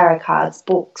 tarot cards,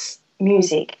 books,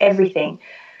 music, everything.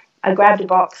 I grabbed a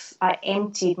box, I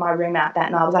emptied my room out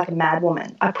that night. I was like a mad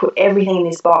woman. I put everything in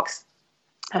this box,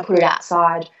 I put it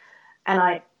outside, and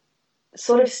I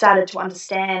sort of started to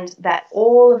understand that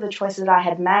all of the choices that I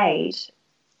had made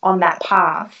on that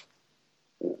path,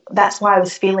 that's why I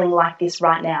was feeling like this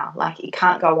right now. Like, it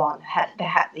can't go on.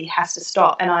 It has to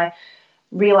stop. And I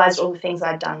realised all the things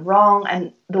I'd done wrong,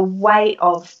 and the weight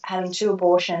of having 2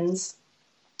 abortions,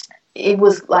 it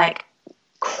was like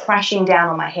crashing down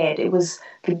on my head. It was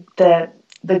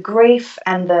the grief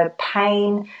and the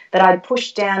pain that I'd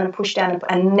pushed down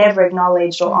and never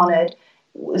acknowledged or honoured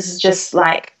was just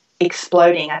like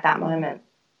exploding at that moment.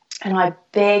 And I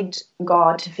begged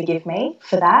God to forgive me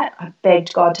for that. I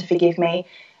begged God to forgive me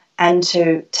and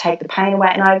to take the pain away.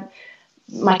 And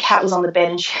my cat was on the bed,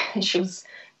 and she was,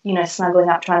 snuggling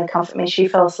up, trying to comfort me. She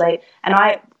fell asleep. And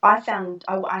I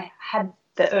had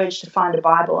the urge to find a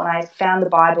Bible, and I found the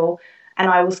Bible, and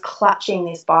I was clutching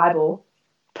this Bible,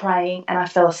 praying, and I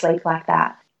fell asleep like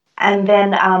that. And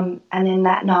then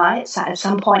that night, so at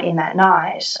some point in that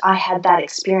night, I had that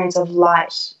experience of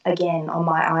light again on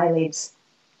my eyelids.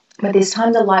 But this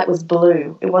time the light was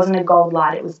blue. It wasn't a gold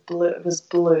light. It was blue. It was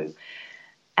blue.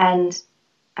 And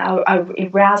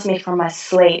it roused me from my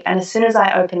sleep. And as soon as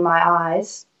I opened my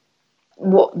eyes,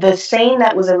 the scene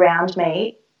that was around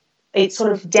me, it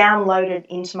sort of downloaded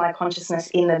into my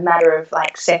consciousness in the matter of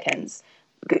like seconds.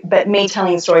 But me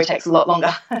telling the story takes a lot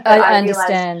longer. I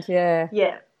understand, yeah.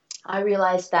 Yeah. I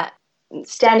realised that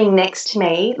standing next to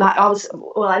me,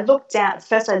 I looked down.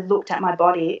 First I looked at my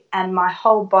body, and my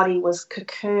whole body was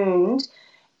cocooned.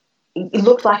 It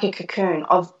looked like a cocoon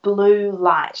of blue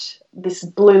light, this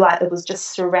blue light that was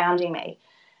just surrounding me.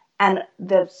 And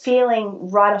the feeling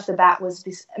right off the bat was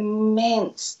this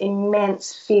immense,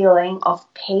 immense feeling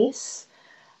of peace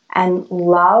and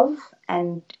love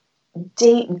and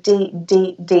deep, deep,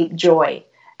 deep, deep joy.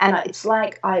 And it's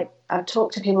like I've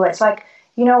talked to people, it's like,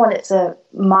 when it's a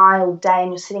mild day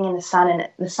and you're sitting in the sun and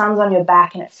the sun's on your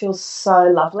back and it feels so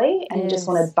lovely and you just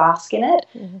want to bask in it.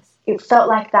 Yes. It felt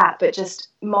like that, but just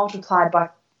multiplied by,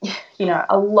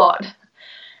 a lot.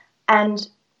 And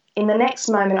in the next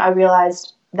moment, I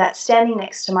realised that standing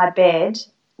next to my bed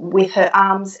with her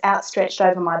arms outstretched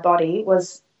over my body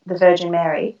was the Virgin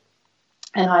Mary.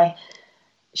 And I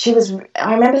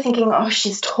remember thinking, oh,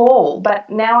 she's tall,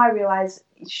 but now I realise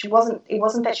it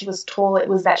wasn't that she was tall, it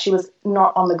was that she was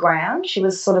not on the ground. She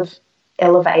was sort of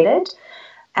elevated,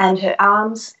 and her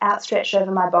arms outstretched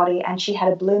over my body, and she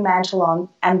had a blue mantle on,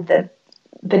 and the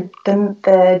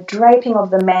draping of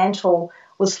the mantle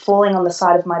was falling on the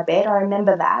side of my bed. I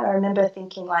remember that. I remember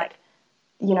thinking, like,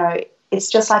 it's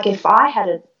just like if I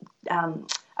had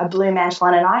a blue mantle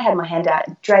on and I had my hand out,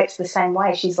 it drapes the same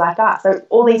way. She's like us. So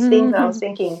all these things that I was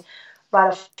thinking right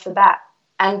off the bat.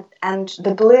 And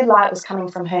the blue light was coming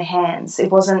from her hands.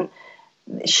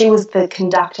 She was the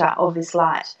conductor of this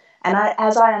light. And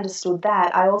as I understood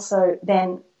that, I also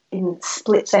then in a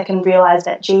split second realised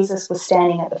that Jesus was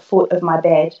standing at the foot of my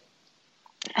bed,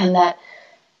 and that,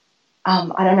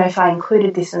 I don't know if I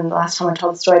included this in the last time I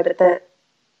told the story, but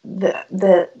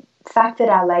the fact that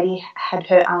Our Lady had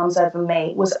her arms over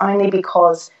me was only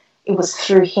because it was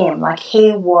through him. Like,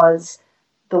 he was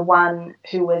the one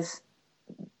who was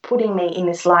putting me in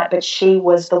this light, but she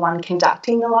was the one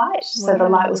conducting the light. So the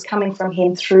light was coming from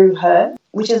him through her,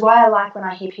 which is why I like when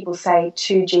I hear people say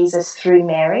to Jesus through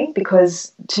Mary,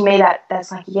 because to me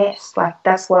that's like, yes, like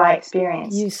that's what I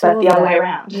experienced, but the other way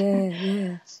around.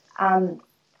 Yeah.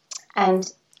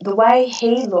 And the way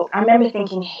he looked, I remember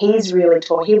thinking, he's really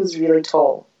tall. He was really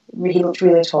tall. He looked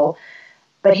really tall.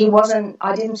 but he wasn't.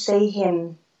 I didn't see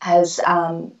him as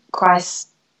Christ,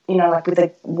 like with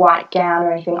a white gown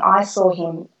or anything. I saw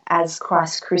him as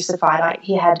Christ crucified.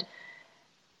 He had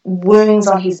wounds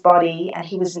on his body, and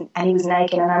he was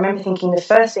naked. And I remember thinking the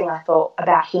first thing I thought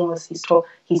about him was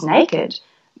he's naked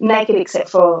except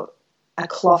for a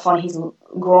cloth on his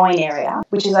groin area,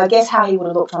 which is, I guess, how he would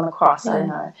have looked on the cross. I don't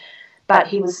know, but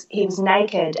he was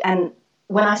naked. And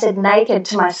when I said naked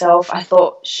to myself, I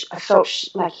felt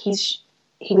like he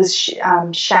was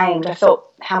shamed. I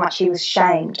felt how much he was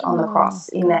shamed on the cross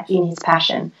in his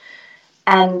passion,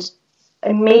 and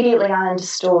immediately I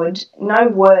understood, there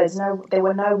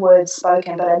were no words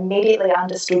spoken, but I immediately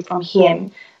understood from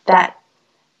him that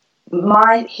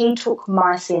he took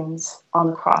my sins on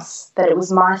the cross, that it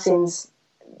was my sins,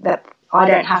 that I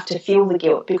don't have to feel the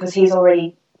guilt because he's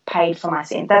already paid for my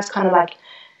sin. That's kind of like,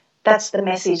 that's the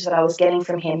message that I was getting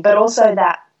from him. But also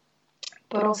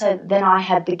then I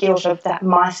had the guilt of that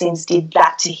my sins did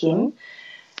that to him.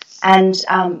 And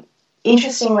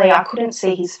interestingly, I couldn't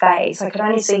see his face. I could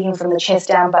only see him from the chest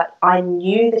down, but I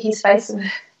knew that his face was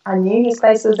there. I knew his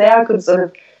face was there,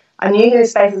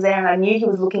 and I knew he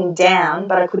was looking down,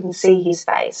 but I couldn't see his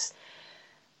face.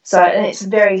 So, and it's a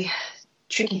very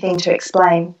tricky thing to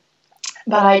explain.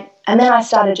 And then I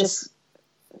started just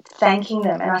thanking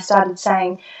them, and I started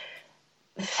saying,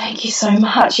 thank you so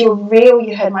much. You're real.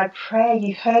 You heard my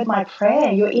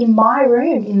prayer. You're in my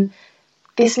room, in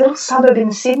this little suburb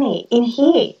in Sydney,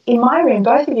 in my room,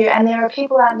 both of you. And there are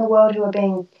people out in the world who are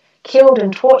being killed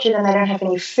and tortured, and they don't have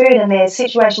any food, and their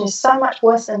situation is so much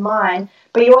worse than mine,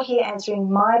 but you're here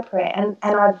answering my prayer. And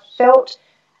I felt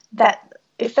that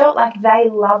it felt like they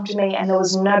loved me and there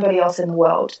was nobody else in the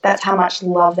world. That's how much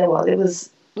love there was.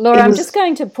 Laura, I'm just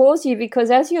going to pause you because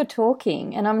as you're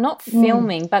talking, and I'm not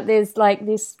filming, but there's like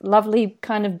this lovely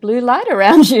kind of blue light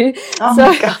around you. Oh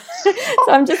my God.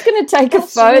 So I'm just going to take a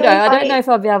photo. Really, I don't know if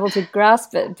I'll be able to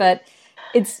grasp it, but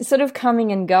it's sort of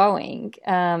coming and going.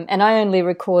 And I only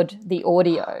record the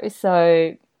audio.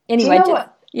 So anyway, do you know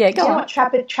what? Yeah, go on. Do you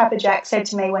know what Trapper Jack said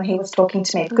to me when he was talking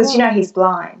to me? Because, he's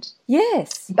blind.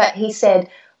 Yes. But he said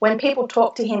when people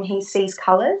talk to him, he sees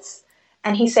colours.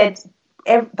 And he said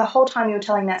the whole time you were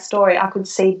telling that story, I could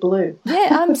see blue. Yeah,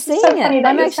 I'm seeing it.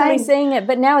 I'm actually seeing it,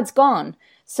 but now it's gone.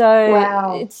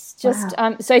 So it's just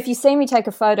so if you see me take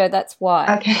a photo, that's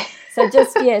why. Okay. So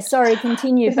just sorry,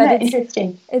 continue. Isn't that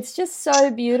interesting? It's just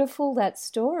so beautiful, that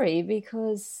story,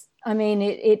 because I mean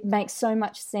it makes so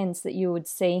much sense that you would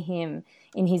see him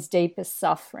in his deepest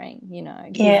suffering,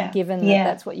 given that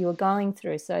that's what you were going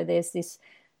through. So there's this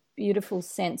beautiful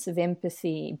sense of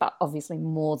empathy, but obviously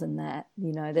more than that,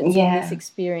 that's in this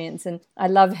experience. And I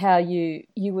love how you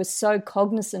were so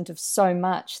cognizant of so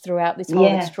much throughout this whole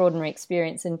extraordinary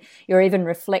experience, and you're even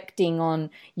reflecting on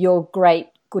your great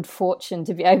good fortune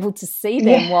to be able to see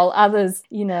them while others,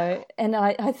 and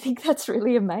I think that's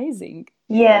really amazing.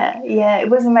 Yeah, it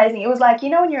was amazing. It was like,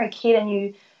 when you're a kid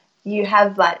and you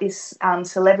have like this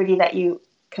celebrity that you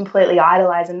completely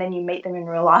idolize, and then you meet them in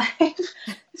real life.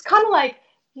 It's kind of like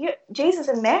Jesus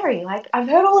and Mary. Like, I've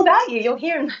heard all about you. You're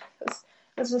here. And it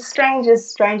was the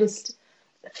strangest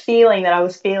feeling that I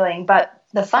was feeling. But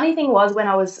the funny thing was when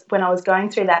I was going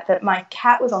through that my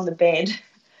cat was on the bed.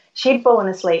 She'd fallen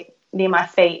asleep near my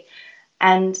feet,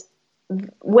 and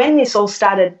when this all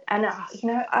started, and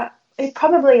it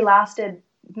probably lasted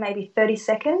maybe 30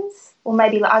 seconds, or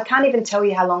maybe I can't even tell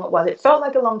you how long it was. It felt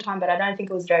like a long time, but I don't think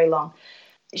it was very long.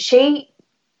 She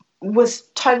was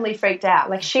totally freaked out.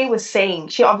 Like, she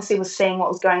obviously was seeing what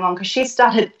was going on, because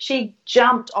she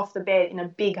jumped off the bed in a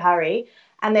big hurry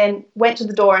and then went to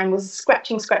the door and was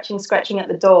scratching at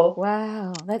the door.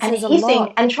 Wow, that's and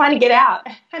hissing and trying to get out.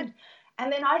 And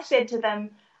then I said to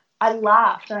them, I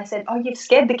laughed and I said, "Oh, you've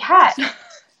scared the cat.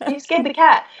 You've scared the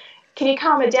cat. Can you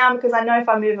calm her down? Because I know if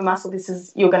I move a muscle,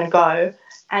 you're going to go."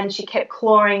 And she kept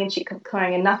clawing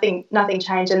and nothing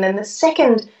changed. And then the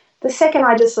second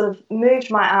I just sort of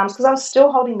moved my arms, because I was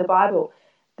still holding the Bible.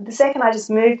 But the second I just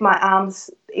moved my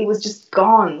arms, it was just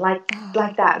gone, like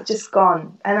that, just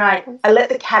gone. And I let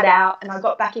the cat out, and I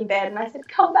got back in bed and I said,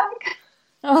 "Come back."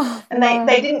 Oh, and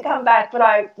they didn't come back, but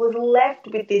I was left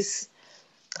with this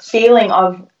feeling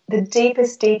of the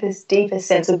deepest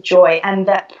sense of joy. And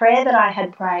that prayer that I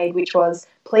had prayed, which was,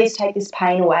 "Please take this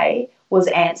pain away," was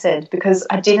answered, because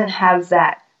I didn't have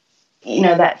that,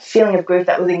 that feeling of grief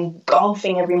that was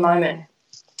engulfing every moment.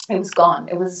 It was gone.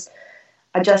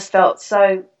 I just felt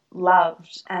so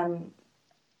loved. And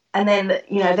then,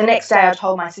 the next day I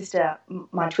told my sister,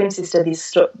 my twin sister,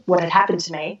 what had happened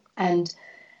to me. And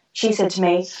she said to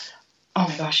me, "Oh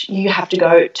my gosh, you have to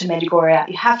go to Medjugorje.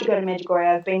 You have to go to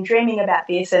Medjugorje. I've been dreaming about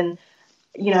this." And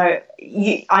you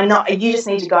just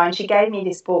need to go. And she gave me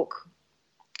this book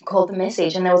called The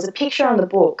Message, and there was a picture on the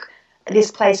book.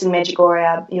 This place in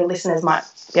Medjugorje, your listeners might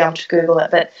be able to Google it,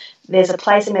 but there's a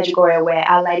place in Medjugorje where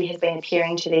Our Lady has been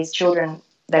appearing to these children.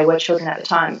 They were children at the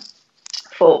time,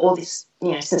 for all this,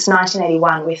 since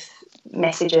 1981, with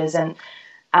messages, and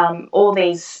all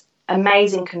these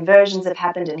amazing conversions have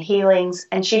happened and healings.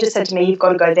 And she just said to me, "You've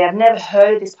got to go there. I've never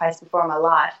heard of this place before in my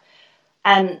life."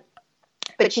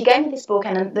 But she gave me this book,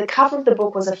 and the cover of the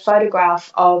book was a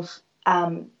photograph of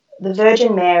the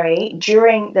Virgin Mary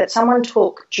that someone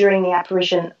took during the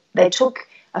apparition. They took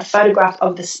a photograph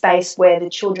of the space where the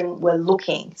children were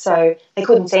looking. So they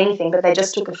couldn't see anything, but they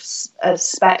just took a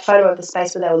photo of the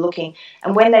space where they were looking.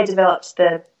 And when they developed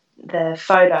the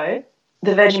photo,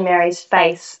 the Virgin Mary's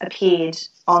face appeared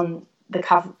on the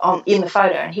cover in the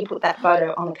photo, and he put that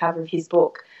photo on the cover of his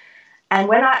book. And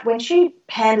when she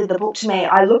handed the book to me,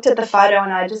 I looked at the photo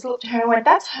and I just looked at her and went,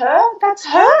 "That's her, that's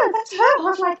her, that's her." I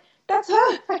was like, "That's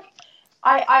her."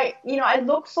 I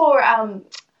look for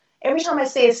every time I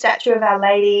see a statue of Our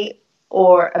Lady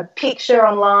or a picture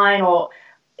online, or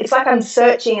it's like I'm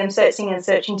searching and searching and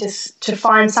searching to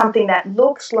find something that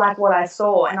looks like what I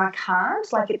saw, and I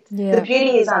can't. Like the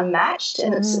beauty is unmatched,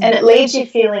 and it leaves you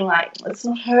feeling like it's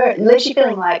not her. It leaves you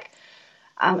feeling like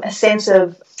a sense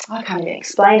of, I can't even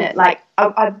explain it. Like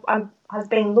I've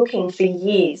been looking for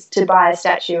years to buy a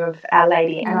statue of Our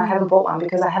Lady, and I haven't bought one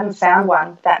because I haven't found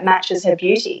one that matches her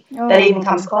beauty, that even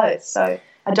comes close. So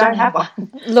I don't have one.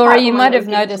 Laura, you might have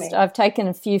noticed I've taken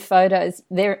a few photos.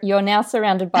 You're now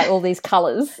surrounded by all these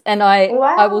colours, and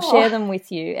I will share them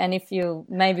with you. And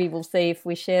maybe we'll see if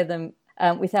we share them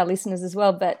with our listeners as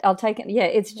well. But I'll take it. Yeah,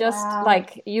 it's just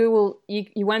like you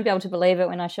won't be able to believe it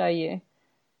when I show you.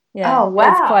 Yeah,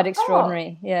 it's quite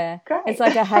extraordinary. Yeah, great. It's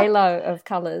like a halo of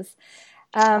colours.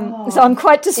 So I'm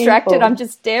quite distracted. Beautiful. I'm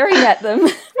just staring at them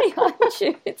behind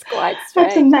you. It's quite strange.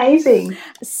 That's amazing.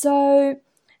 So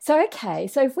okay.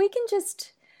 So if we can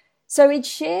so it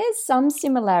shares some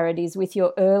similarities with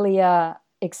your earlier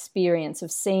experience of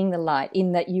seeing the light,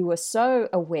 in that you were so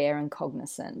aware and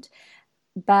cognizant.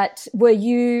 But were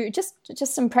you just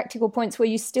some practical points? Were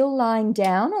you still lying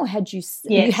down, or had you?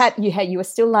 Yes. You were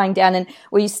still lying down, and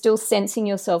were you still sensing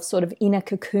yourself sort of in a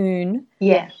cocoon?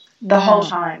 Yeah, the whole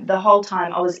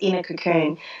time I was in a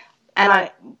cocoon,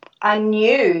 and I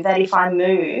knew that if I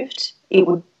moved, it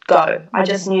would go. I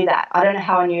just knew that. I don't know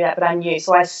how I knew that, but I knew.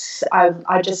 So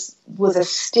I just was as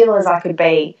still as I could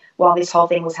be while this whole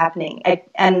thing was happening,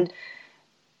 and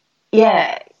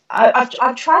yeah.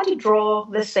 I've tried to draw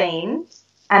the scene,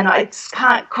 and I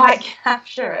can't quite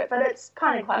capture it, but it's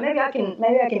kind of quite. Maybe I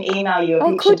can email you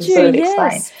a picture to sort of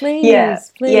explain.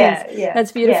 Yes, please. Yeah.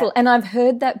 That's beautiful. Yeah. And I've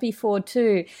heard that before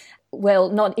too. Well,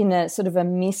 not in a sort of a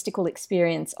mystical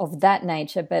experience of that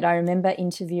nature, but I remember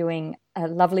interviewing a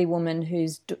lovely woman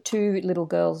whose two little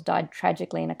girls died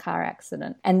tragically in a car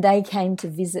accident, and they came to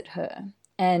visit her,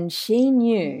 and she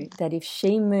knew that if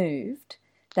she moved,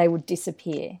 they would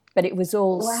disappear. But it was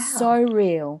all so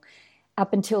real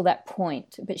up until that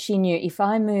point. But she knew, if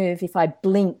I move, if I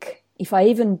blink, if I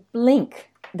even blink,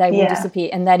 they will disappear.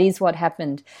 And that is what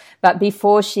happened. But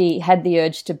before she had the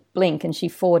urge to blink, and she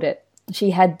fought it, she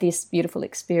had this beautiful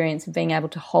experience of being able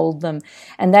to hold them.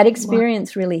 And that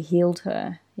experience really healed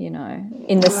her, in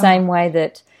the same way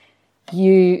that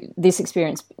this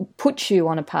experience puts you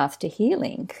on a path to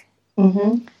healing.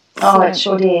 Mm-hmm. It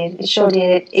sure did. It sure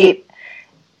did. It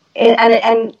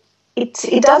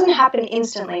doesn't happen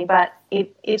instantly, but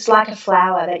it's like a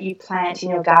flower that you plant in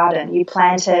your garden. You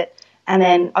plant it, and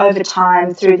then over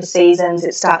time, through the seasons,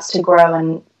 it starts to grow,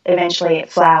 and eventually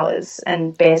it flowers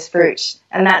and bears fruit.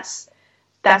 And that's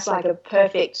like a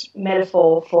perfect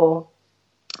metaphor for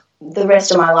the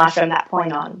rest of my life from that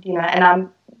point on. And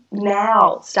I'm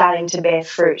now starting to bear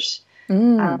fruit.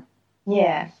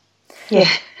 Yeah.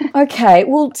 Okay.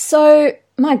 Well, so.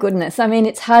 My goodness, I mean,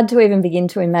 it's hard to even begin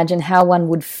to imagine how one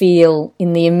would feel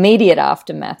in the immediate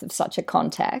aftermath of such a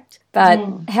contact. But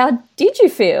how did you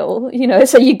feel?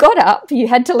 So you got up, you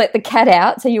had to let the cat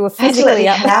out, so you were physically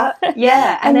up.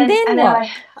 Yeah, and then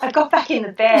I got back in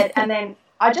the bed, and then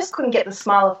I just couldn't get the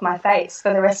smile off my face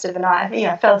for the rest of the night.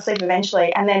 I fell asleep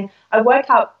eventually, and then I woke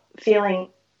up feeling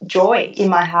joy in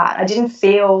my heart. I didn't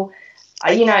feel,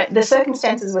 the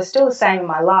circumstances were still the same in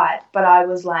my life, but I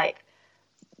was like,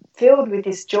 filled with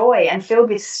this joy and filled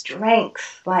with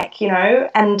strength,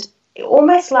 and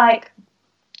almost like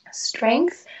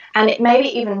strength, and it maybe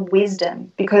even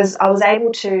wisdom, because I was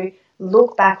able to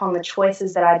look back on the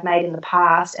choices that I'd made in the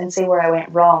past and see where I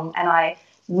went wrong, and I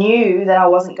knew that I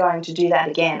wasn't going to do that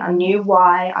again. I knew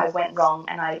why I went wrong,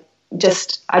 and I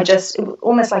just it was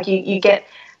almost like you get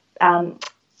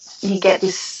you get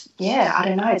this, I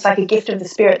don't know, it's like a gift of the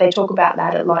Spirit. They talk about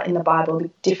that a lot in the Bible, the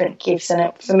different gifts.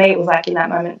 And for me, it was like in that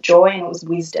moment joy, and it was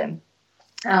wisdom.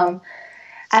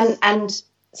 And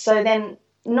so then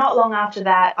not long after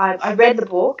that, I read the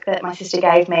book that my sister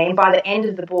gave me, and by the end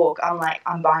of the book, I'm like,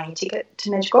 I'm buying a ticket to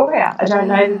Medjugorje. I don't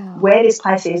know where this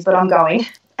place is, but I'm going.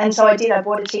 And so I did. I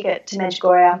bought a ticket to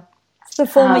Medjugorje. It's the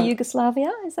former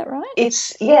Yugoslavia, is that right?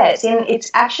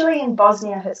 It's actually in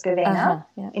Bosnia-Herzegovina,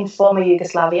 in former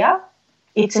Yugoslavia.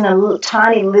 It's in a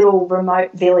tiny little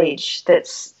remote village that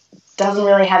doesn't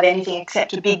really have anything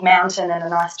except a big mountain and a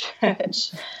nice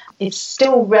church. It's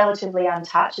still relatively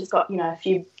untouched. It's got, a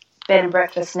few bed and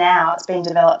breakfasts now. It's been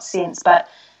developed since, but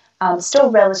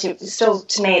still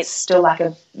to me, it's still like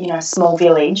a, small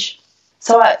village.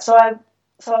 So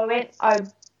I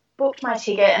booked my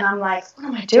ticket, and I'm like, what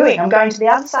am I doing? I'm going to the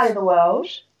other side of the world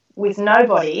with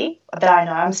nobody that I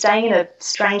know. I'm staying in a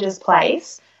stranger's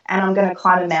place, and I'm going to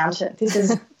climb a mountain. This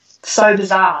is so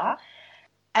bizarre.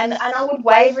 And I would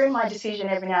waver in my decision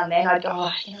every now and then. I'd go,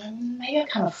 maybe I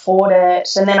can't afford it.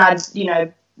 And then I'd,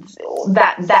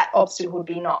 that obstacle would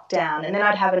be knocked down. And then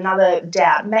I'd have another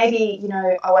doubt. Maybe,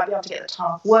 I won't be able to get the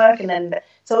time off work. And then,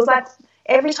 so it was like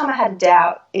every time I had a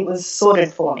doubt, it was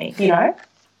sorted for me,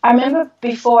 I remember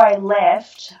before I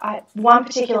left, one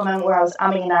particular moment where I was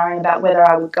umming and ahhing about whether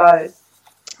I would go,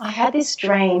 I had this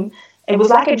dream. It was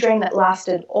like a dream that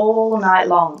lasted all night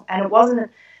long, and it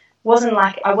wasn't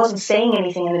like I wasn't seeing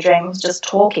anything in the dream. I was just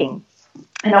talking,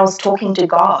 and I was talking to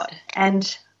God,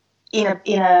 and in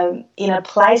a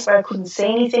place where I couldn't see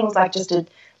anything. It was like just a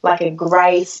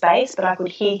grey space, but I could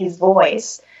hear His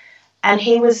voice, and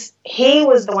He was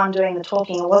the one doing the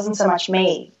talking. It wasn't so much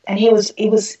me, and it was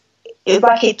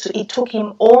like it took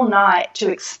Him all night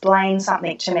to explain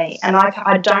something to me, and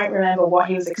I don't remember what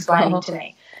He was explaining to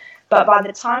me. But by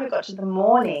the time it got to the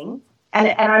morning, and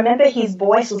I remember His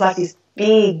voice was like this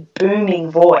big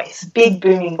booming voice.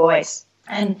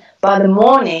 And by the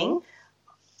morning,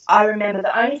 I remember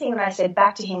the only thing that I said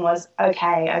back to Him was,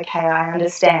 okay, I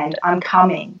understand, I'm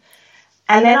coming.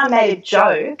 And then I made a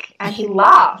joke, and He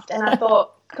laughed, and I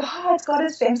thought, God's got a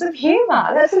sense of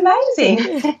humour. That's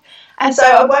amazing. And so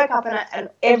I woke up, and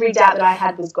every doubt that I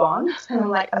had was gone. And I'm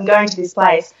like, I'm going to this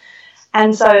place.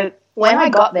 And so when I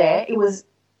got there, it was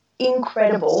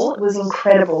incredible.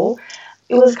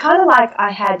 It was kind of like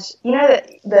I had,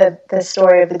 the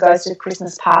story of the Ghost of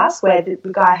Christmas Past, where the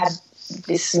guy had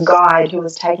this guide who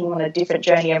was taking him on a different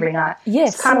journey every night.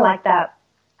 Yes. It's kind of like that.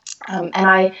 And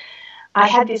I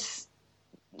had this.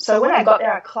 So when I got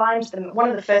there, I climbed one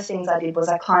of the first things I did was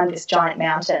I climbed this giant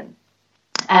mountain.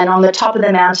 And on the top of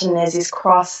the mountain, there's this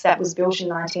cross that was built in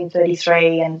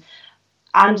 1933, and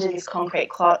under this concrete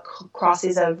cross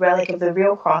is a relic of the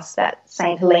real cross that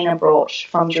St. Helena brought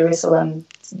from Jerusalem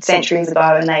centuries ago,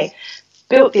 and they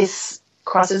built this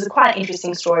cross. There's quite an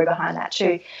interesting story behind that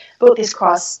too. Built this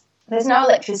cross. There's no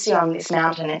electricity on this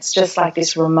mountain. It's just like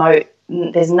this remote.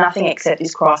 There's nothing except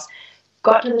this cross.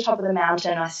 Got to the top of the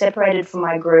mountain. I separated from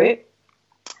my group,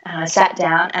 and I sat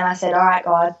down, and I said, all right,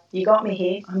 God, you got me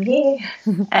here. I'm here.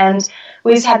 And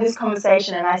we just had this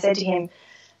conversation, and I said to Him,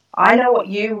 I know what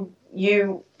you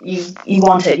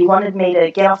wanted. You wanted me to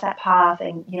get off that path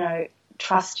and,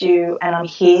 trust you, and I'm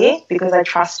here because I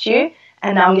trust you,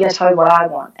 and now I'm going to tell you what I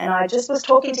want. And I just was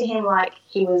talking to Him like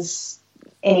He was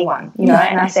anyone, and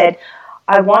I said,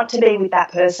 I want to be with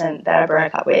that person that I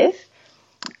broke up with.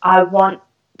 I want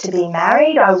to be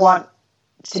married. I want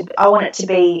it to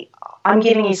be, I'm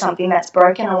giving you something that's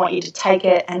broken. I want you to take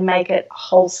it and make it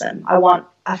wholesome. I want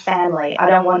a family. I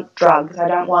don't want drugs. I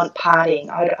don't want partying.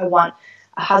 I want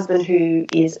a husband who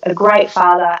is a great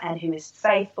father and who is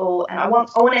faithful, and I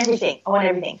want everything. I want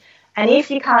everything. And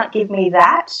if you can't give me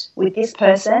that with this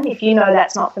person, if you know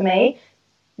that's not for me,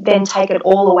 then take it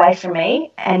all away from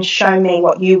me and show me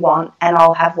what you want, and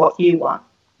I'll have what you want.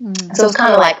 Mm. So it's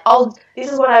kind of like, this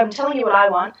is what I'm telling you what I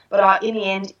want, but in the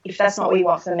end, if that's not what you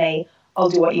want for me, I'll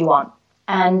do what you want.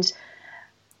 And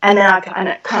then I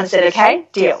kind of said, okay,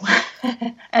 deal.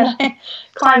 And I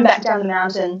climbed back down the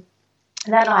mountain.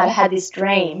 And that night I had this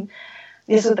dream.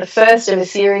 This was the first of a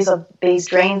series of these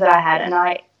dreams that I had. And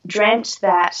I dreamt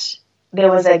that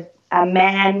there was a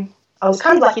man. I was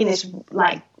kind of like in this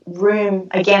room,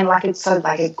 again, like it's sort of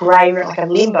like a grey room, like a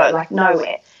limbo, like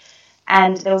nowhere.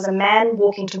 And there was a man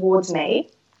walking towards me.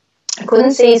 I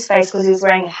couldn't see his face because he was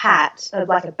wearing a hat,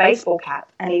 like a baseball cap,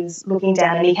 and he was looking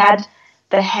down, and he had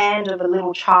the hand of a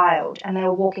little child, and they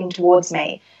were walking towards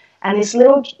me. And it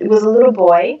was a little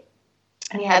boy,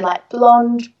 and he had like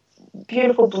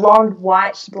beautiful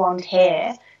blonde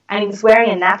hair, and he was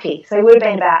wearing a nappy. So he would have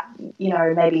been about,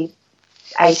 maybe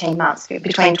 18 months,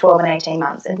 between 12 and 18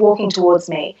 months, and walking towards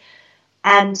me.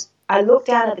 And I looked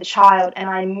down at the child and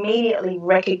I immediately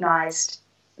recognised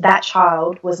that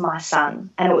child was my son.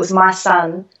 And it was my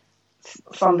son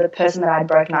from the person that I'd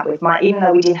broken up with. Even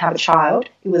though we didn't have a child,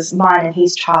 it was mine and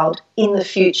his child in the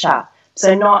future.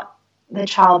 So not the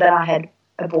child that I had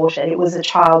aborted. It was a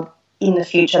child in the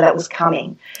future that was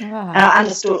coming. Wow. And I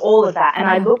understood all of that. And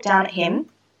I looked down at him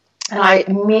and I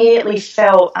immediately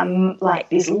felt like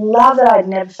this love that I'd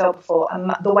never felt before,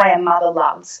 the way a mother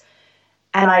loves.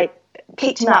 And I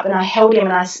picked him up and I held him,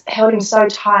 and I held him so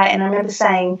tight. And I remember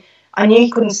saying, I knew he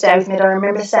couldn't stay with me, but I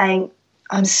remember saying,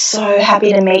 I'm so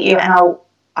happy to meet you, and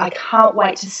I can't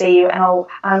wait to see you, and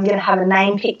I'm going to have a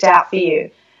name picked out for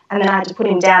you. And then I had to put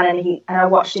him down, and I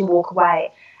watched him walk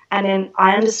away. And then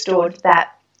I understood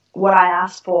that what I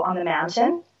asked for on the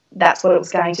mountain, that's what it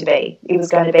was going to be. It was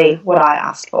going to be what I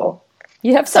asked for.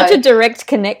 You have such a direct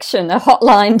connection, a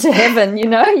hotline to heaven,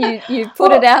 you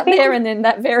put it out there, and then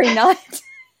that very night.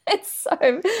 It's so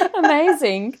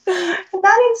amazing. In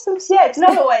that instance, yeah, it's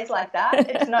not always like that.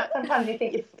 It's not. Sometimes you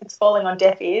think it's falling on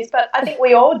deaf ears, but I think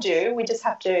we all do. We just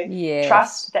have to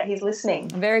trust that he's listening.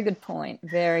 Very good point.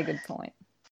 Very good point.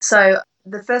 So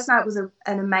the first night was an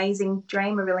amazing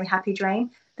dream, a really happy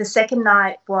dream. The second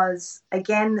night was,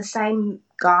 again, the same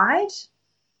guide.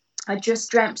 I just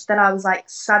dreamt that I was like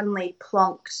suddenly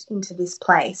plonked into this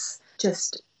place,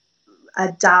 just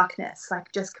a darkness,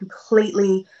 like just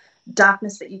completely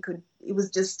darkness that it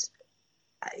was just,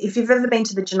 if you've ever been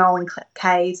to the Jenolan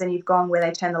Caves and you've gone where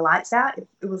they turn the lights out,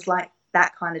 it was like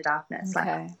that kind of darkness,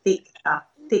 like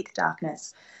thick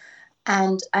darkness.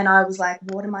 And I was like,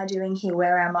 what am I doing here?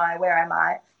 Where am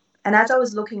I? And as I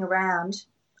was looking around,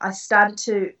 I started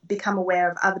to become aware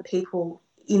of other people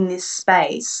in this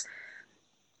space,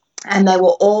 and they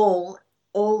were all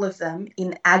of them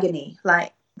in agony.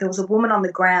 Like, there was a woman on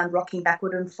the ground rocking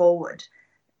backward and forward,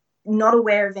 not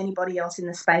aware of anybody else in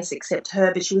the space except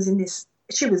her, but she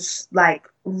was like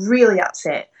really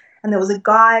upset. And there was a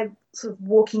guy sort of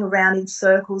walking around in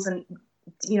circles and,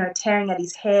 tearing at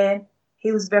his hair.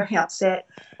 He was very upset.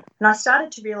 And I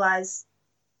started to realise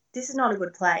this is not a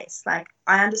good place. Like,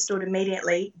 I understood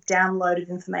immediately, downloaded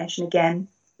information again.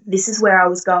 This is where I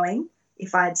was going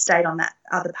if I had stayed on that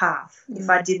other path, if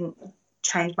I didn't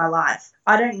change my life.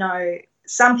 I don't know.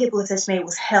 Some people have said to me it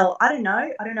was hell. I don't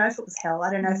know. I don't know if it was hell.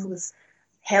 I don't know if it was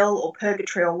hell or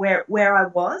purgatory or where I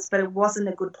was, but it wasn't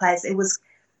a good place. It was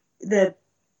the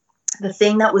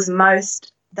thing that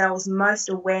I was most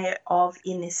aware of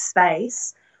in this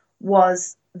space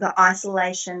was the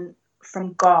isolation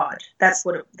from God. That's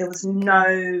what there was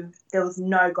no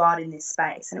God in this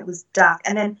space, and it was dark.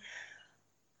 And then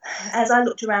as I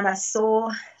looked around, I saw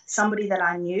somebody that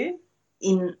I knew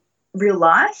in real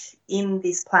life in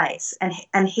this place,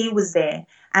 and he was there,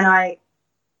 and I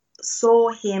saw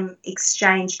him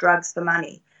exchange drugs for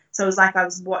money. So it was like I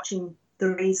was watching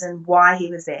the reason why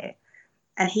he was there,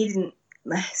 and he didn't.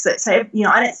 So I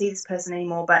don't see this person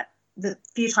anymore, but the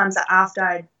few times that after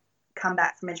I'd come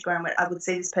back from Medjugorje, I would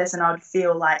see this person, I would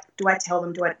feel like, do I tell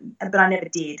them? But I never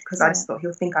did, because I just thought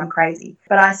he'll think I'm crazy.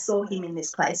 But I saw him in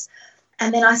this place,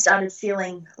 and then I started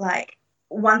feeling like,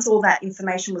 once all that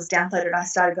information was downloaded, I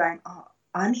started going, oh,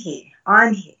 I'm here.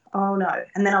 Oh, no.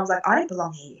 And then I was like, I don't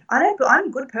belong here. I'm a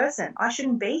good person. I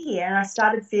shouldn't be here. And I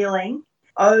started feeling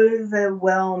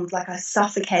overwhelmed, like I was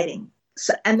suffocating.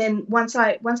 So, and then once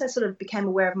I sort of became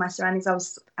aware of my surroundings, I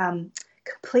was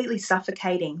completely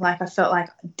suffocating. Like, I felt like,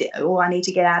 oh, I need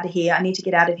to get out of here. How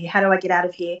do I get out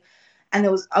of here? And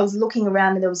I was looking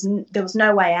around, and there was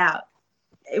no way out.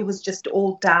 It was just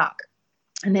all dark.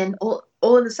 And then all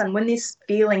of a sudden, when this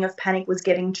feeling of panic was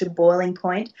getting to boiling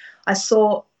point, I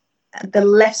saw the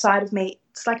left side of me,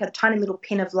 it's like a tiny little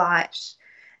pin of light,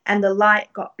 and the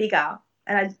light got bigger,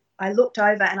 and I looked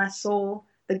over and I saw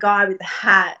the guy with the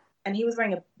hat, and he was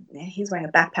wearing a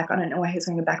backpack. I don't know why he was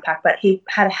wearing a backpack, but he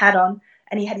had a hat on,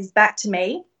 and he had his back to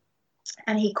me,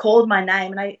 and he called my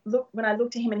name, and when I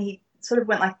looked at him, and he sort of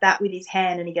went like that with his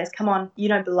hand, and he goes, "Come on, you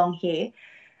don't belong here."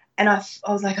 And I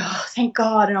was like, oh, thank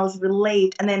God, and I was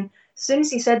relieved. And then as soon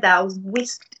as he said that, I was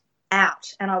whisked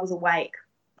out, and I was awake.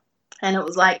 And it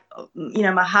was like,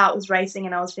 my heart was racing,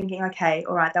 and I was thinking, okay,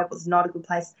 all right, that was not a good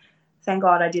place. Thank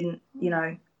God I didn't,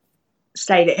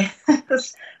 stay there. it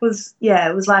was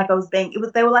like I was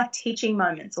they were like teaching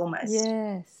moments almost.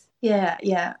 Yes.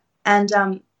 Yeah.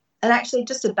 And actually,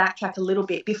 just to backtrack a little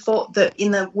bit,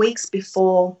 in the weeks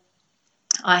before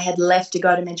I had left to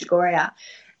go to Medjugorje,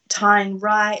 tying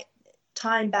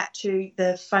back to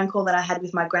the phone call that I had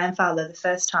with my grandfather the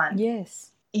first time.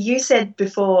 Yes. You said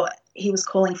before he was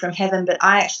calling from heaven, but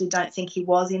I actually don't think he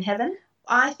was in heaven.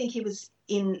 I think he was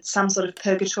in some sort of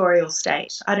purgatorial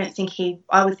state. I don't think he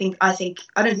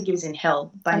was in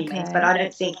hell by any means, but I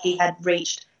don't think he had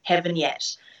reached heaven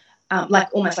yet. Like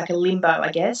almost like a limbo,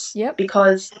 I guess. Yep.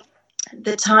 Because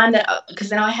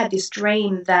then I had this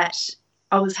dream that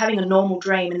I was having a normal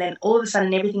dream, and then all of a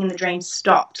sudden everything in the dream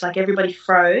stopped. Like everybody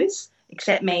froze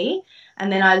except me.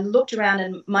 And then I looked around,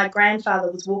 and my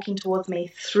grandfather was walking towards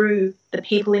me through the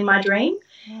people in my dream.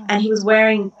 Yeah. And he was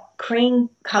wearing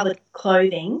cream-coloured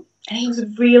clothing, and he was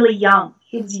really young.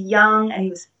 He was young, and he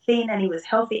was thin, and he was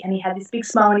healthy, and he had this big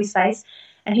smile on his face.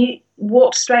 And he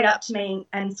walked straight up to me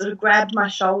and sort of grabbed my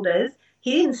shoulders.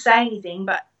 He didn't say anything,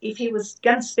 but if he was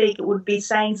going to speak, it would be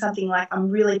saying something like, "I'm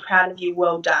really proud of you,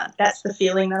 well done." That's the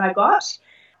feeling that I got.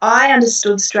 I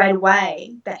understood straight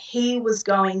away that he was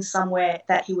going somewhere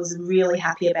that he was really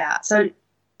happy about. So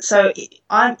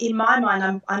I'm in my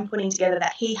mind, I'm putting together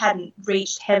that he hadn't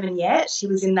reached heaven yet. He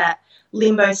was in that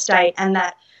limbo state, and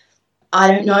that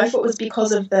I don't know if it was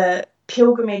because of the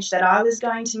pilgrimage that I was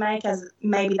going to make, as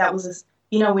maybe that was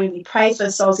when we pray for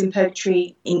souls in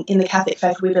purgatory in the Catholic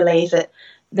faith, we believe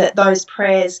that those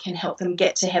prayers can help them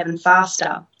get to heaven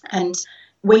faster. And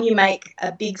when you make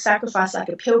a big sacrifice like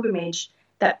a pilgrimage,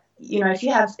 that, if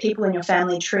you have people in your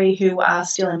family tree who are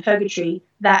still in purgatory,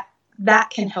 that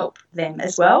can help them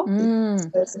as well.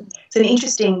 So it's an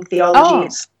interesting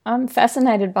theology. I'm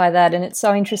fascinated by that, and it's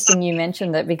so interesting you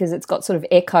mentioned that, because it's got sort of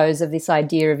echoes of this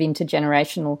idea of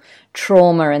intergenerational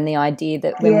trauma, and the idea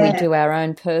that when we do our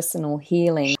own personal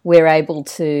healing, we're able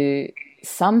to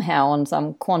somehow, on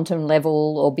some quantum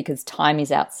level, or because time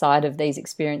is outside of these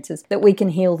experiences, that we can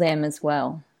heal them as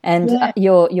well. And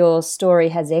your story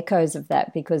has echoes of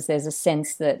that, because there's a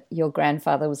sense that your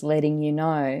grandfather was letting you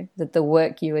know that the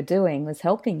work you were doing was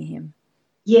helping him.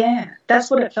 Yeah, that's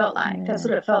what it felt like. That's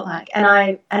what it felt like. And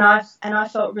I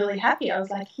felt really happy. I was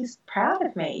like, he's proud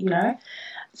of me,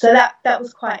 So that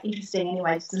was quite interesting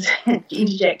anyway, just to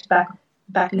interject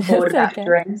back and forward about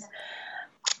dreams.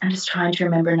 I'm just trying to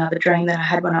remember another dream that I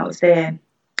had when I was there.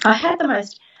 I had the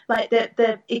most, like,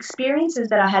 the experiences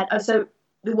that I had. So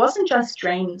it wasn't just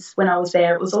dreams when I was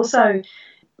there. It was also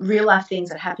real life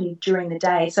things that happened during the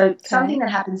day. So something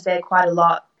that happens there quite a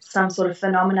lot, some sort of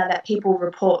phenomena that people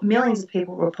report, millions of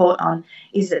people report on,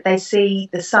 is that they see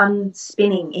the sun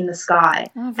spinning in the sky.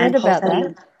 I've read about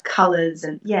that. Colours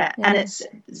and and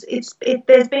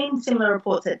there's been similar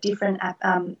reports at different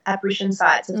apparition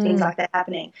sites of things like that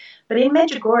happening. But in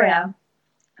Medjugorje,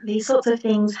 these sorts of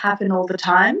things happen all the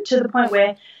time, to the point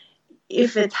where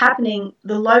if it's happening,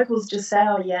 the locals just say,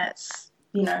 "Oh yeah, it's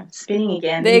spinning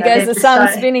again." There goes the sun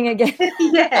spinning again.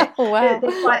 Yeah, oh, wow.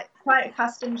 They're quite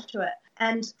accustomed to it.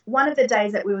 And one of the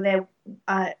days that we were there,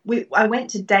 I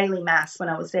went to daily mass when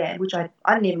I was there, which I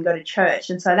didn't even go to church,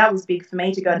 and so that was big for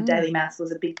me. To go to daily mass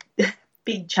was a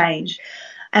big change.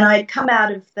 And I'd come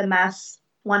out of the mass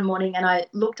one morning, and I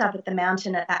looked up at the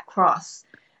mountain at that cross,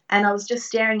 and I was just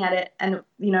staring at it, and it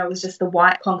was just the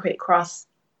white concrete cross.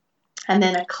 And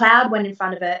then a cloud went in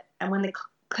front of it, and when the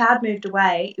cloud moved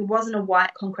away, it wasn't a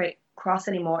white concrete cross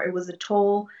anymore. It was a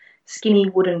tall, skinny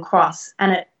wooden cross,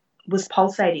 and it was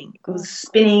pulsating. It was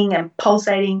spinning and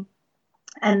pulsating.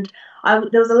 And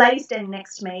there was a lady standing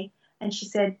next to me, and she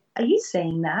said, "Are you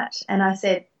seeing that?" And I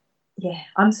said, "Yeah,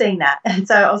 I'm seeing that." And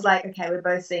so I was like, "Okay, we're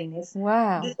both seeing this."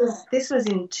 Wow. This was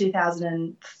in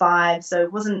 2005, so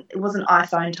it wasn't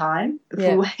iPhone time. If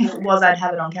it was, I'd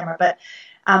have it on camera. But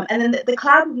and then the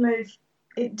cloud would move.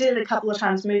 It did it a couple of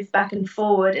times, move back and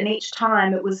forward, and each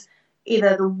time it was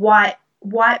either the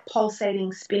white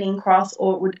pulsating spinning cross,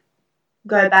 or it would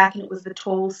go back and it was the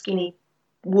tall, skinny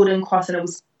wooden cross, and it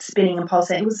was spinning and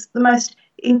pulsating. It was the most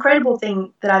incredible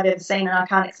thing that I've ever seen, and I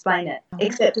can't explain it,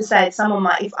 except to say someone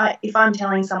might, if I'm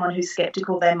telling someone who's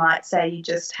skeptical, they might say you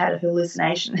just had a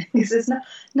hallucination. There's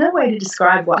no way to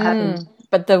describe what happened.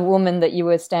 But the woman that you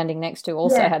were standing next to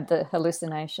also had the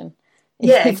hallucination.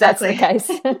 Yeah, if exactly. That's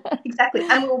the case. Exactly.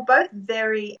 And we were both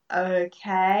very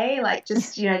okay, like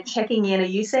just, checking in. Are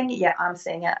you seeing it? Yeah, I'm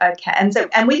seeing it. Okay.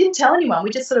 And we didn't tell anyone.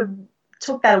 We just sort of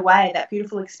took that away, that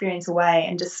beautiful experience away,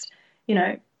 and just,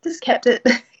 just kept it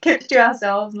to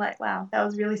ourselves. Like, wow, that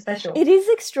was really special. It is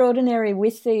extraordinary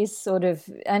with these sort of,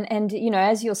 and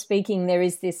as you're speaking, there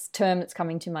is this term that's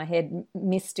coming to my head,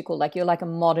 mystical, like you're like a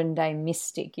modern day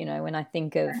mystic, when I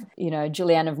think of,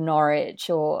 Julian of Norwich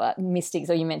or mystics,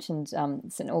 or you mentioned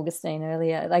St. Augustine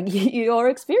earlier, like your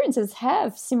experiences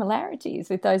have similarities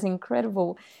with those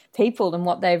incredible people and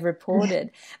what they've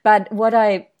reported. But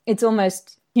it's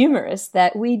almost humorous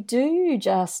that we do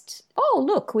just,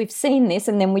 look, we've seen this,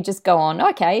 and then we just go on,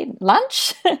 okay,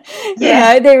 lunch.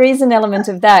 There is an element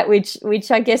of that,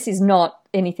 which I guess is not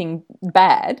anything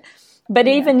bad, But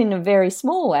even in a very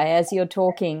small way, as you're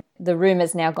talking, the room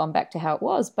has now gone back to how it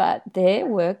was, but there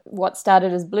were what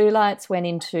started as blue lights went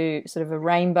into sort of a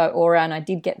rainbow aura, and I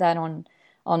did get that on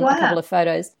a couple of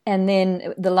photos. And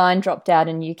then the line dropped out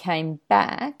and you came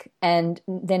back, and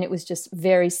then it was just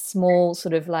very small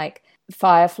sort of like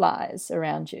fireflies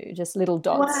around you, just little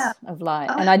dots of light.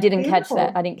 And I didn't catch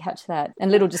that.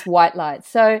 And little just white lights.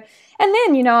 So, and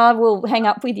then, I will hang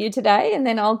up with you today, and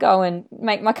then I'll go and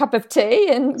make my cup of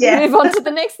tea and move on to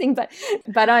the next thing.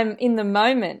 But I'm in the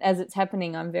moment as it's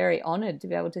happening. I'm very honoured to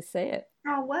be able to see it.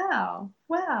 Oh,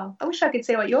 wow. I wish I could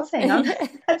see what you're seeing.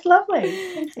 That's lovely.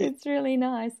 Thank you. It's really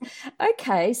nice.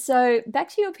 Okay, so back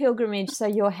to your pilgrimage. So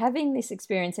you're having this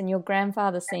experience, and your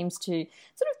grandfather seems to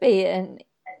sort of be an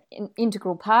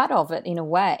integral part of it in a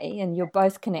way, and you're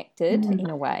both connected in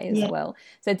a way as well.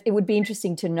 So it would be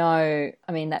interesting to know,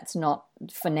 I mean, that's not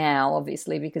for now,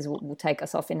 obviously, because we'll take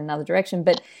us off in another direction,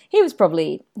 but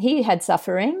he had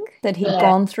suffering that he'd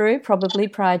gone through probably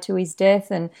prior to his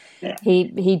death, and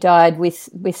he died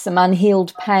with some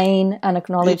unhealed pain,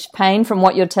 unacknowledged pain. From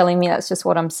what you're telling me, that's just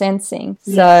what I'm sensing.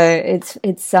 So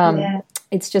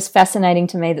it's just fascinating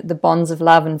to me that the bonds of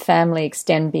love and family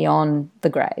extend beyond the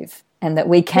grave, and that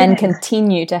we can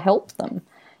continue to help them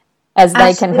as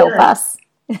they can help us.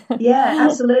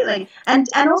 Absolutely. And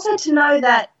also to know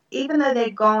that even though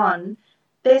they're gone,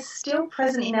 they're still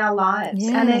present in our lives,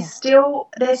 and they're still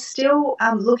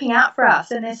looking out for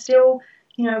us, and they're still,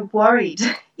 worried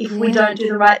if we don't do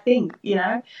the right thing,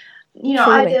 there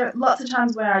are lots of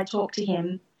times where I talk to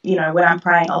him, when I'm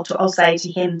praying, I'll say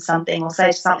to him something, or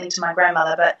say something to my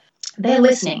grandmother, but they're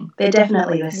listening. They're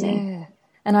definitely listening. Yeah.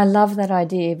 And I love that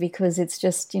idea, because it's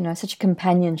just, such a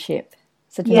companionship,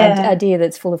 such an idea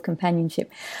that's full of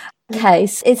companionship. Okay,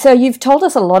 so you've told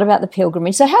us a lot about the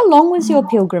pilgrimage. So how long was your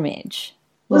pilgrimage,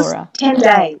 Laura? 10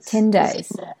 days. 10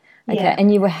 days. Okay,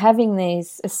 and you were having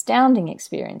these astounding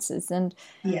experiences. And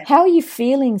how are you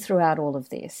feeling throughout all of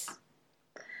this?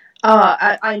 Oh,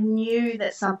 I knew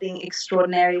that something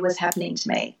extraordinary was happening to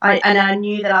me. I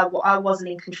knew that I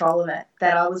wasn't in control of it,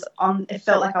 that it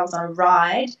felt like I was on a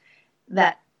ride,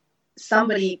 that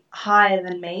somebody higher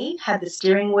than me had the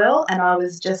steering wheel, and I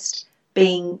was just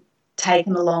being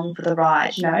taken along for the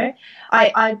ride,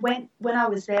 when I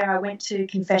was there, I went to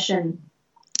confession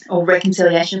or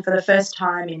reconciliation for the first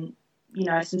time in,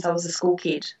 since I was a school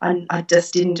kid. I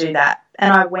just didn't do that.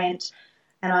 And I went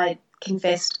and I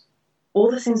confessed all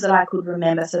the things that I could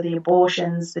remember, so the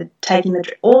abortions, the taking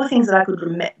all the things that I could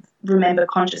remember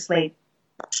consciously.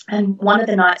 And one of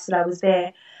the nights that I was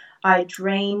there, I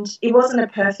dreamed. It wasn't a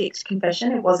perfect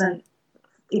confession. It wasn't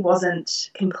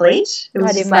complete. It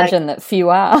was I'd imagine that few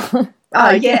are.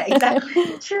 Oh, yeah,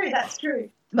 exactly. True, that's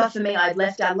true. But for me, I'd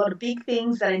left out a lot of big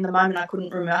things that in the moment I couldn't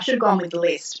remember. I should have gone with the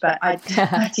list, but I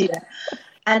didn't.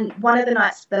 And one of the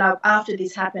nights that after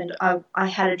this happened, I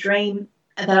had a dream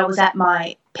that I was at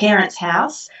my parents'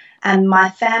 house, and my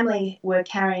family were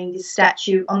carrying this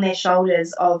statue on their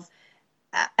shoulders of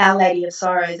Our Lady of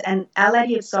Sorrows. And Our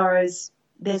Lady of Sorrows,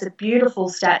 there's a beautiful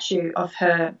statue of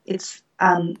her. It's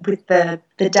with the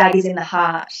daggers in the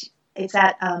heart. It's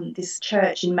at this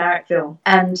church in Marrickville,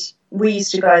 and we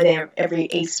used to go there every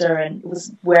Easter, and it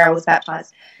was where I was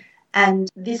baptised. And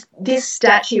this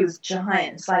statue was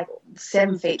giant. It's like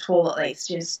 7 feet tall at least,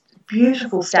 just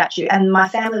beautiful statue. And my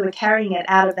family were carrying it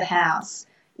out of the house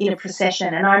in a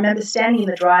procession. And I remember standing in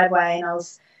the driveway, and I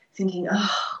was thinking,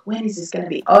 when is this going to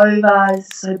be over? This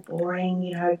is so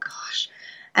boring, gosh.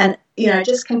 And,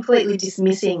 just completely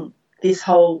dismissing this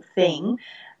whole thing.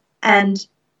 And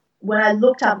when I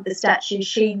looked up at the statue,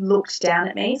 she looked down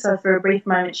at me. So for a brief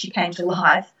moment, she came to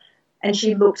life, and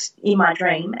she looked in my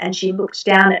dream, and she looked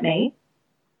down at me.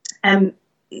 And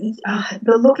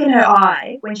the look in her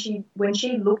eye when she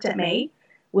looked at me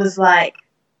was like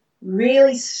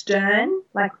really stern,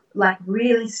 like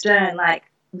really stern,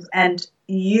 and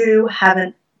you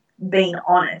haven't been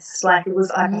honest. Like it was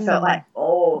like I felt like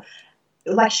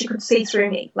like she could see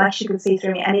through me,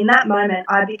 And in that moment,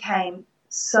 I became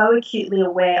so acutely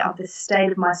aware of the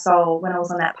state of my soul when I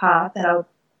was on that path that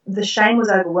the shame was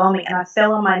overwhelming, and I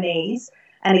fell on my knees.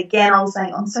 And again, I was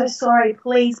saying, I'm so sorry,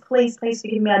 please, please, please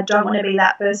forgive me. I don't want to be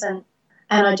that person.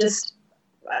 And I just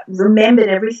remembered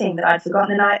everything that I'd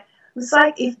forgotten. And it was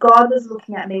like if God was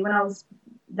looking at me when I was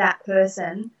that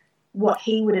person, what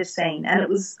he would have seen. And it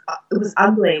was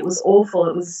ugly. It was awful.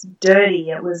 It was dirty.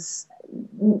 It was,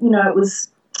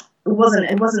 it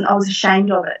wasn't, I was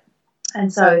ashamed of it.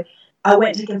 And so I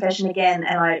went to confession again,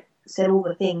 and I said all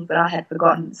the things that I had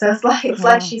forgotten. So it's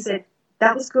like she said,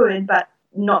 that was good, but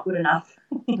not good enough.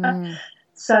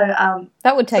 So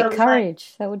that would take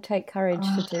courage. That would take courage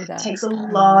to do that. It takes a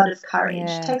lot of courage.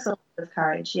 Yeah. It takes a lot of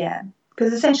courage, yeah.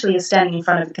 Because essentially you're standing in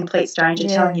front of a complete stranger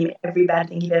telling you every bad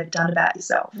thing you've ever done about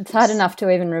yourself. It's hard enough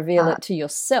to even reveal it to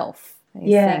yourself.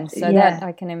 That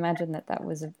I can imagine that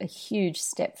was a huge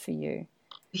step for you.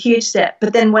 A huge step.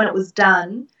 But then when it was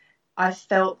done, I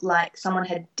felt like someone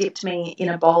had dipped me in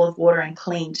a bowl of water and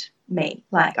cleaned me.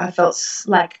 Like I felt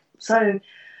like so,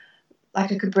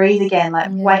 like I could breathe again. Like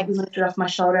weight was lifted off my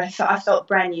shoulder. I felt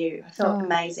brand new. I felt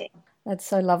amazing. That's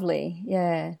so lovely.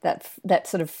 Yeah, that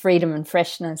sort of freedom and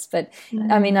freshness. But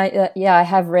I mean, I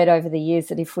have read over the years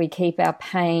that if we keep our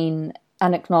pain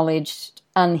unacknowledged,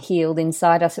 unhealed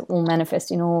inside us, it will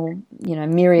manifest in all,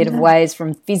 myriad of ways,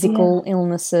 from physical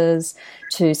illnesses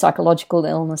to psychological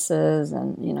illnesses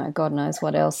and, God knows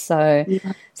what else. So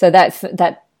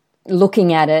that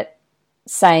looking at it,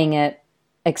 saying it,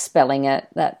 expelling it,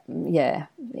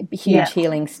 huge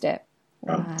healing step.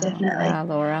 Wow. Definitely. Wow,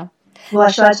 Laura.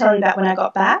 Well, shall I tell you about when I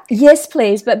got back? Yes,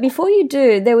 please. But before you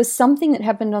do, there was something that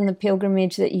happened on the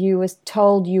pilgrimage that you were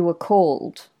told you were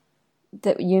called,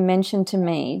 that you mentioned to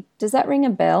me. Does that ring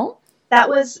a bell? That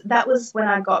was when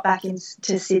I got back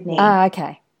to Sydney. Ah,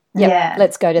 okay. Yep. Yeah.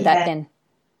 Let's go to that then.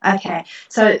 Okay.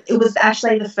 So it was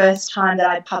actually the first time that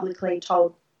I publicly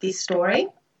told this story.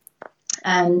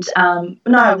 And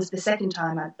it was the second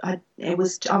time. I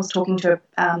was talking to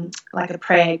a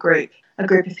prayer group, a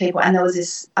group of people, and there was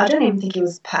this. I don't even think he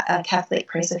was a Catholic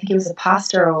priest. I think he was a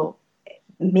pastor or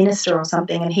minister or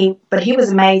something. And he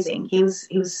was amazing. He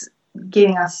was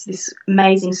giving us this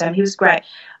amazing sermon. He was great.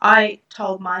 I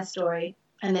told my story,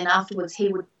 and then afterwards he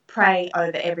would pray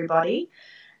over everybody.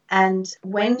 And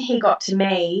when he got to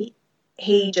me,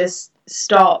 he just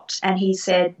stopped and he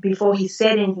said, before he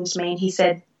said anything to me, and he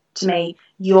said to me,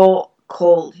 "You're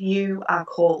called. You are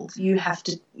called. You have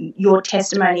to. Your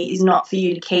testimony is not for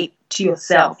you to keep to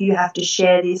yourself. You have to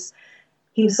share this."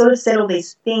 He sort of said all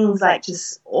these things, like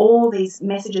just all these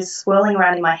messages swirling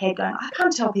around in my head going, I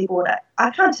can't tell people I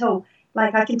can't tell,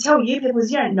 like I can tell you people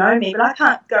because you don't know me, but I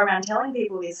can't go around telling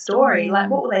people this story. Like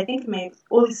what will they think of me?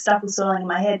 All this stuff was swirling in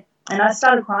my head. And I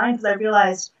started crying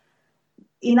because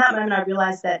in that moment I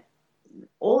realised that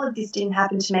all of this didn't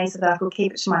happen to me so that I could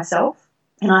keep it to myself.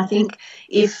 And I think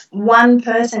if one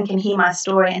person can hear my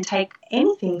story and take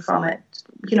anything from it,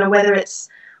 whether it's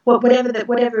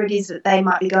whatever it is that they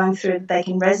might be going through, they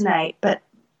can resonate. But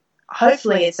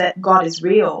hopefully it's that God is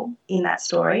real in that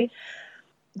story.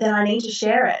 Then I need to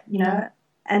share it,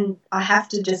 and I have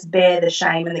to just bear the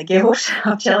shame and the guilt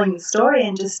of telling the story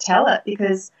and just tell it,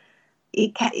 because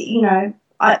it can,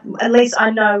 at least I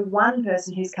know one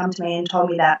person who's come to me and told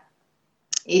me that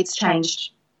it's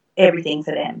changed everything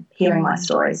for them hearing my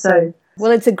story. So.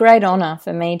 Well, it's a great honour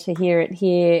for me to hear it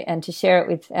here and to share it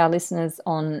with our listeners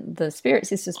on the Spirit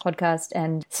Sisters podcast.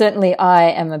 And certainly I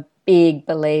am a big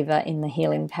believer in the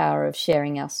healing power of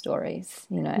sharing our stories,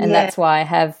 and that's why I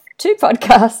have 2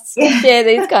 podcasts to share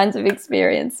these kinds of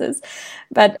experiences.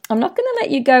 But I'm not going to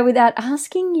let you go without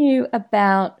asking you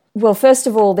about, well, first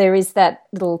of all, there is that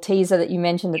little teaser that you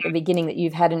mentioned at the beginning that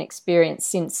you've had an experience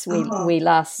since we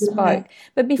last spoke.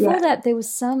 But before that, there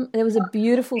was a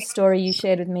beautiful story you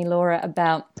shared with me, Laura,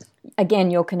 about,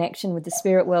 again, your connection with the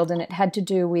spirit world, and it had to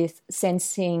do with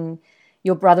sensing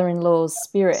your brother-in-law's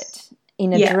spirit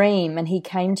in a dream, and he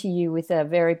came to you with a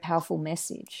very powerful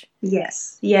message.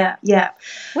 Yes, yeah.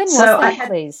 When was that,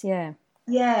 please? Yeah.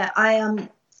 Yeah,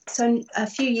 so a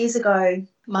few years ago,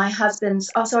 my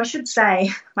husband's. Oh, so I should say,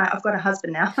 I've got a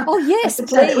husband now. Oh yes,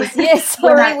 please. Yes,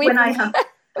 sorry, we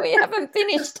haven't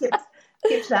finished.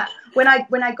 Skip that. When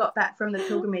I got back from the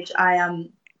pilgrimage, I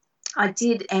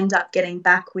did end up getting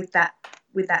back with that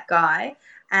guy,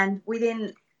 and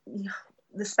within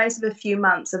the space of a few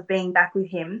months of being back with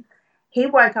him, he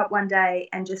woke up one day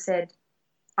and just said,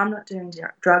 "I'm not doing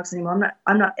drugs anymore.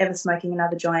 I'm not ever smoking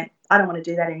another joint. I don't want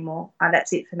to do that anymore.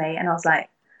 That's it for me." And I was like,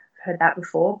 heard that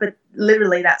before, but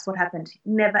literally that's what happened.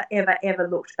 Never, ever, ever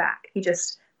looked back. He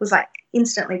just was like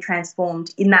instantly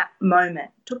transformed in that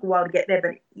moment. It took a while to get there,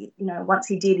 but once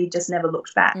he did, he just never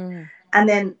looked back. And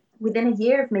then within a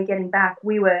year of me getting back,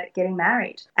 we were getting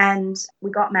married, and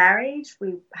we got married.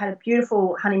 We had a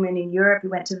beautiful honeymoon in Europe. We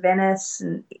went to Venice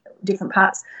and different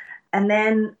parts, and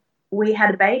then we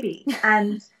had a baby.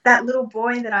 And that little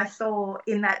boy that I saw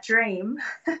in that dream,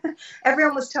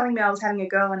 everyone was telling me I was having a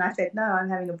girl, and I said, no, I'm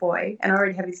having a boy, and I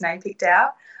already have his name picked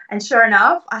out. And sure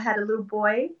enough, I had a little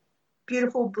boy,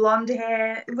 beautiful blonde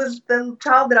hair. It was the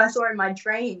child that I saw in my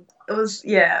dream. It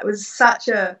was such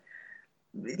a,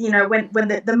 when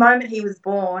the moment he was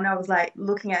born, I was like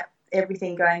looking at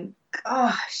everything going,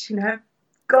 gosh,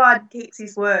 God keeps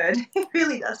his word. He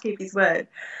really does keep his word.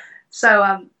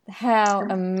 So how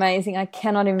amazing. I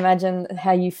cannot imagine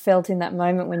how you felt in that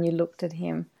moment when you looked at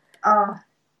him. oh,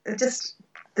 just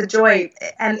the joy.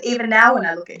 And even now when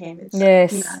I look at him, it's,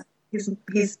 yes. you know,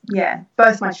 he's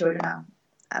both my children are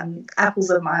apples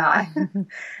of my eye.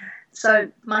 So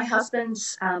my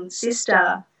husband's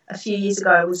sister a few years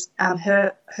ago was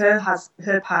her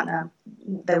partner.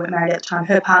 They weren't married at the time.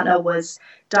 Her partner was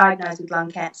diagnosed with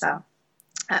lung cancer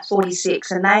at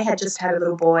 46, and they had just had a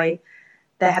little boy.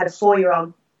 They had a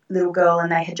 4-year-old little girl, and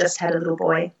they had just had a little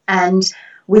boy. And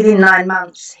within 9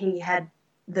 months,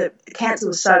 the cancer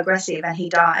was so aggressive, and he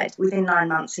died. Within 9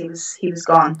 months, he was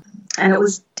gone, and it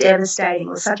was devastating.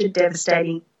 It was such a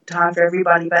devastating time for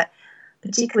everybody, but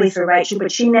particularly for Rachel.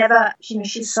 But she never,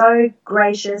 she's so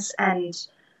gracious and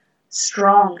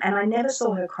strong, and I never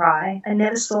saw her cry. I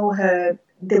never saw her.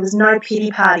 There was no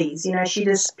pity parties. She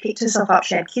just picked herself up.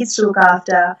 She had kids to look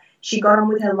after. She got on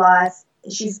with her life.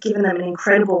 She's given them an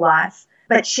incredible life.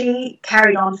 But she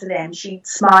carried on for them. She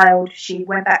smiled. She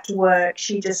went back to work.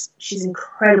 She's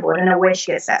incredible. I don't know where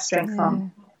she gets that strength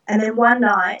from. And then one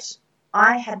night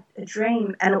I had a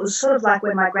dream, and it was sort of like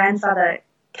when my grandfather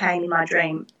came in my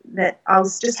dream, that I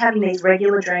was just having these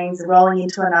regular dreams, rolling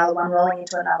into another one, rolling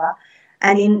into another.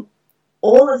 And in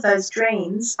all of those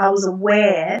dreams, I was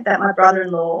aware that my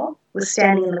brother-in-law was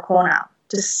standing in the corner,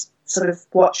 just sort of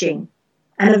watching.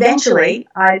 And eventually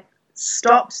I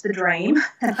stopped the dream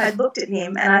and I looked at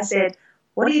him and I said,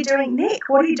 "What are you doing, Nick?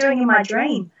 What are you doing in my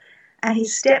dream?" And he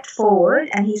stepped forward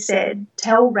and he said,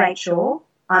 "Tell Rachel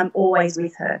I'm always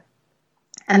with her."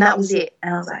 And that was it.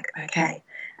 And I was like, okay.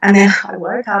 And then I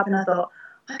woke up and I thought,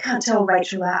 I can't tell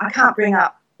Rachel that. I can't bring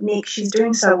up Nick. She's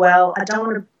doing so well. I don't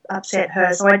want to upset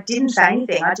her. So I didn't say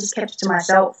anything. I just kept it to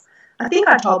myself. I think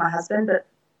I told my husband, but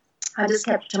I just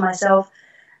kept it to myself.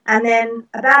 And then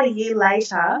about a year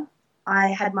later, I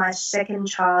had my second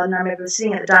child, and I remember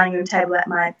sitting at the dining room table at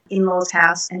my in-laws'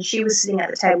 house, and she was sitting at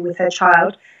the table with her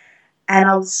child, and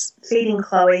I was feeding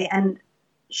Chloe, and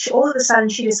all of a sudden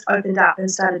she just opened up and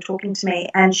started talking to me,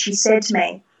 and she said to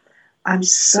me, "I'm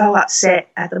so upset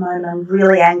at the moment. I'm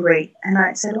really angry." And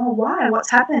I said, "Oh, why?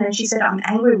 What's happened?" And she said, "I'm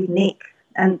angry with Nick."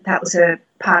 And that was her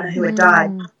partner who had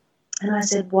died. And I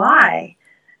said, "Why?"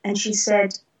 And she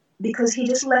said, "Because he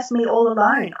just left me all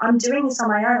alone. I'm doing this on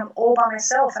my own. I'm all by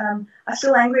myself, and I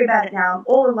feel angry about it now. I'm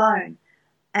all alone."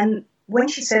 And when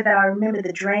she said that, I remembered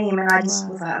the dream, and I just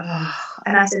was like, oh.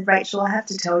 And I said, "Rachel, I have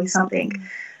to tell you something."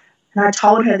 And I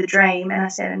told her the dream, and I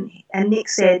said, and Nick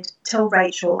said, "Tell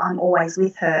Rachel I'm always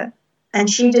with her." And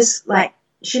she let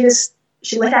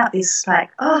out this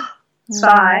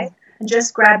sigh, and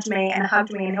just grabbed me and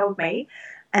hugged me and held me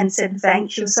and said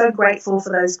thanks. She was so grateful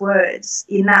for those words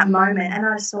in that moment. And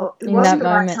I just thought it wasn't the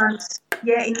right time.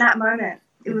 Yeah, in that moment.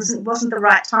 It wasn't the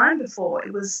right time before.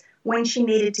 It was when she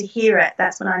needed to hear it,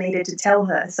 that's when I needed to tell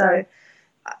her. So,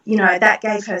 that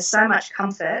gave her so much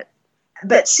comfort.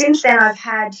 But since then I've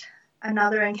had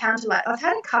another encounter. I've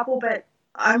had a couple, but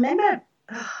I remember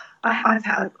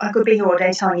I could be here all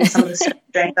day telling you some of the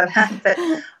dreams I've had, but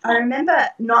I remember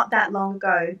not that long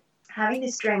ago having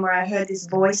this dream where I heard this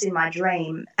voice in my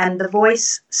dream, and the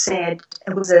voice said,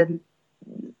 it was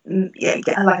like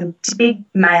a big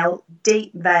male,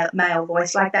 deep male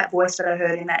voice, like that voice that I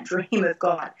heard in that dream of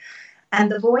God.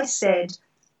 And the voice said,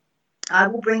 "I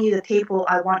will bring you the people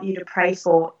I want you to pray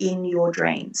for in your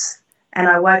dreams." And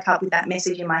I woke up with that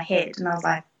message in my head, and I was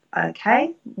like,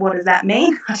 okay, what does that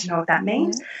mean? I don't know what that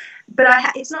means. Yeah.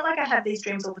 But it's not like I have these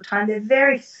dreams all the time. They're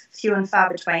very few and far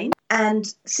between. And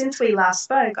since we last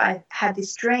spoke, I had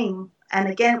this dream. And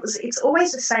again, it's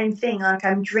always the same thing. Like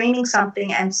I'm dreaming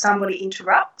something and somebody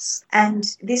interrupts. And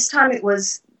this time it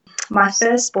was my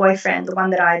first boyfriend, the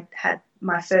one that I had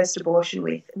my first abortion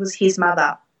with. It was his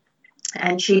mother.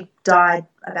 And she died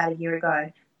about a year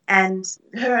ago. And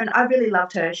I really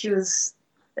loved her. She was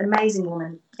an amazing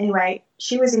woman. Anyway,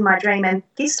 she was in my dream. And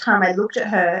this time I looked at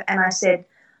her and I said,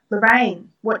 "Lorraine,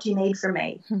 what do you need from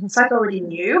me?" It's like I already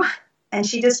knew. And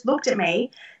she just looked at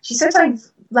me. She said something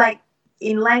like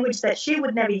in language that she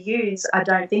would never use, I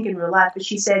don't think, in real life. But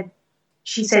she said,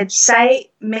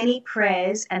 "Say many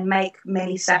prayers and make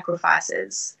many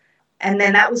sacrifices." And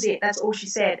then that was it. That's all she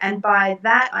said. And by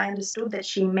that, I understood that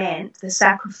she meant the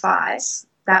sacrifice.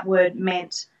 That word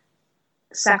meant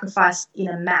sacrifice in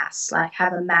a mass, like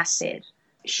have a mass said.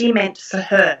 She meant for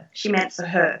her.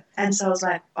 And so I was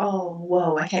like, oh,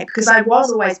 whoa, okay. Because I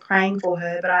was always praying for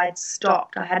her, but I had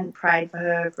stopped. I hadn't prayed for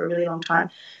her for a really long time.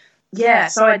 Yeah,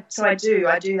 so I do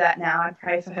that now. I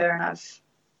pray for her, and I've,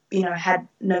 had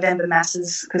November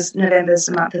masses, because November's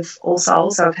the month of All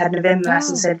Souls, so I've had November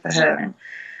masses said for her.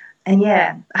 And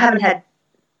yeah, I haven't had,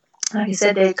 like I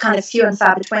said, they're kind of few and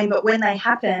far between, but when they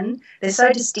happen, they're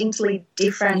so distinctly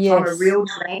different from a real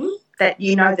dream that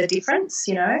you know the difference,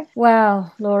 you know.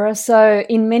 Wow, Laura. So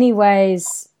in many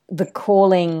ways, the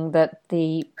calling that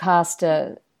the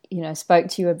pastor, spoke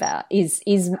to you about is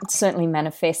certainly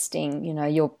manifesting,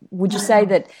 would you say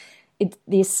that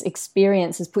this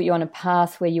experience has put you on a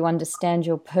path where you understand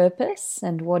your purpose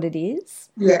and what it is?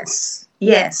 Yes,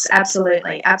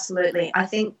 absolutely. I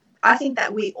think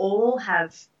that we all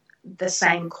have the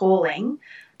same calling,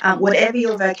 whatever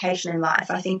your vocation in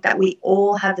life. I think that we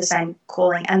all have the same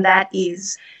calling, and that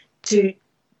is to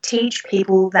teach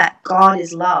people that God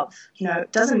is love.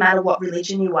 It doesn't matter what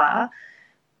religion you are,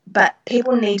 but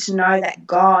people need to know that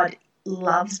God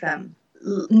loves them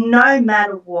no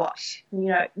matter what.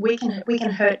 We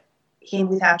can hurt him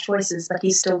with our choices, but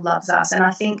he still loves us. And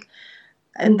I think,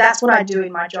 and that's what I do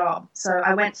in my job. So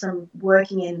I went from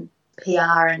working in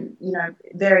PR and,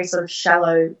 very sort of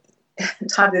shallow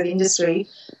type of industry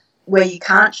where you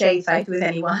can't share your faith with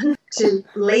anyone to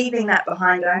leaving that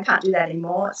behind. I can't do that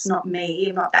anymore. It's not me.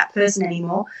 I'm not that person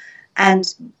anymore.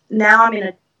 And now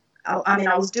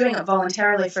I was doing it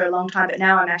voluntarily for a long time, but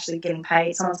now I'm actually getting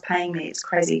paid. Someone's paying me. It's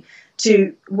crazy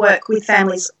to work with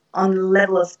families on the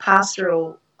level of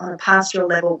on a pastoral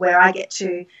level, where I get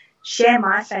to share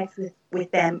my faith with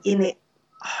them in the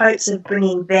hopes of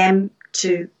bringing them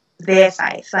to their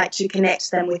faith, like to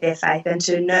connect them with their faith and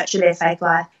to nurture their faith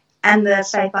life and the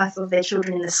faith life of their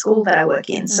children in the school that I work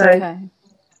in. So,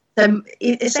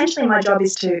 essentially my job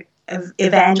is to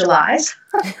evangelize.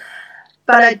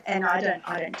 But I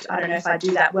don't know if I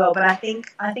do that well. But I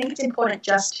think it's important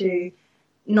just to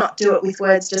not do it with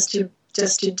words, just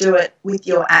to do it with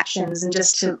your actions, and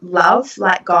just to love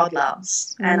like God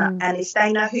loves. And if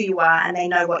they know who you are and they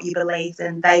know what you believe,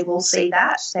 then they will see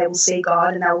that. They will see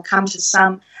God, and they will come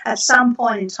to at some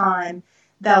point in time,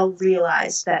 they'll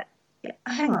realise that,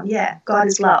 hang on, God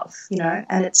is love,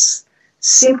 and it's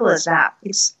simple as that.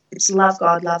 It's love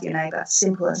God, love your neighbour.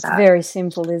 Simple as that. It's very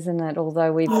simple, isn't it?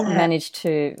 Although we've managed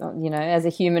to, as a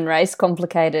human race,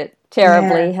 complicate it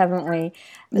terribly, haven't we?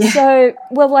 Yeah. So,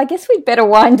 well, I guess we'd better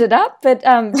wind it up. But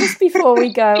just before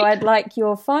we go, I'd like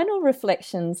your final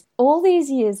reflections. All these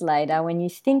years later, when you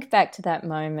think back to that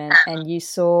moment and you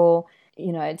saw,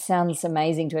 it sounds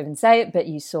amazing to even say it, but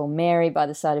you saw Mary by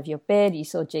the side of your bed, you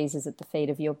saw Jesus at the feet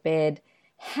of your bed.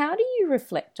 How do you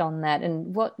reflect on that,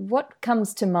 and what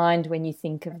comes to mind when you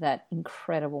think of that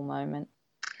incredible moment?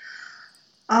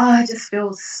 I just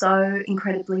feel so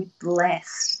incredibly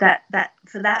blessed that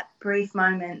for that brief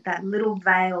moment, that little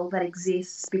veil that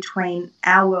exists between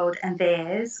our world and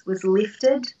theirs was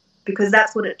lifted, because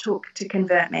that's what it took to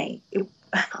convert me.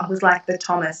 I was like the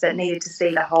Thomas that needed to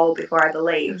see the whole before I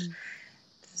believed.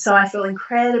 So I feel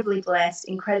incredibly blessed.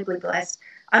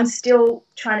 I'm still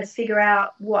trying to figure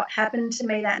out what happened to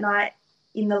me that night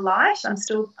in the light. I'm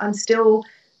still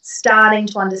starting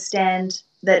to understand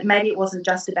that maybe it wasn't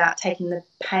just about taking the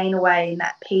pain away in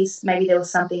that piece. Maybe there was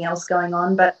something else going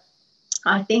on. But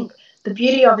I think the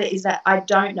beauty of it is that I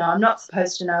don't know. I'm not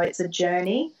supposed to know. It's a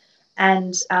journey.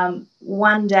 And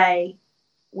one day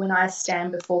when I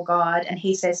stand before God and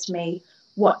he says to me,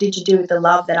 what did you do with the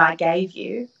love that I gave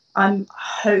you? I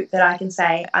hope that I can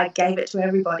say I gave it to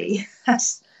everybody.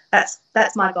 That's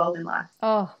my goal in life.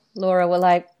 Oh, Laura, well,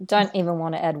 I don't even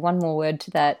want to add one more word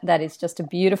to that. That is just a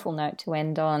beautiful note to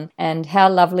end on. And how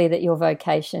lovely that your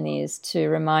vocation is to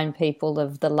remind people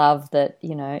of the love that,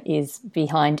 is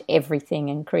behind everything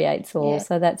and creates all. Yeah.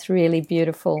 So that's really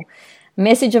beautiful.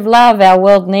 Message of love. Our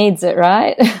world needs it,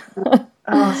 right?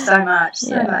 Oh, so much.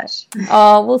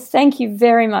 Oh, well, thank you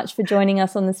very much for joining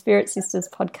us on the Spirit Sisters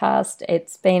podcast.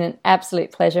 It's been an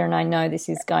absolute pleasure, and I know this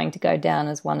is going to go down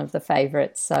as one of the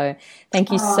favourites. So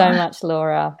thank you so much,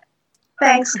 Laura.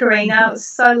 Thanks, Karina. It was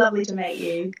so lovely to meet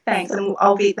you. Thanks. And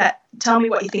I'll be that. Tell me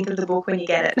what you think of the book when you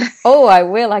get it. Oh, I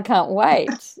will. I can't wait.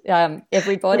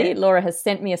 Everybody, Laura has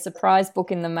sent me a surprise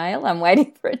book in the mail. I'm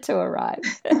waiting for it to arrive.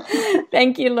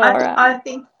 Thank you, Laura.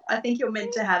 I think you're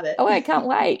meant to have it. Oh, I can't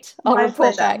wait. I'll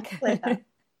report back.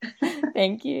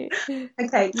 Thank you.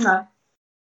 Okay. No.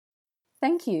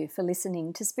 Thank you for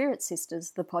listening to Spirit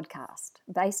Sisters, the podcast,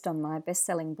 based on my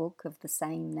best-selling book of the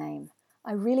same name.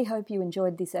 I really hope you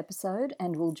enjoyed this episode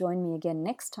and will join me again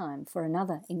next time for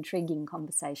another intriguing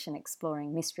conversation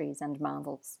exploring mysteries and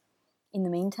marvels. In the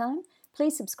meantime,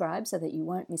 please subscribe so that you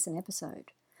won't miss an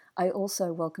episode. I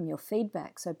also welcome your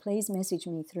feedback, so please message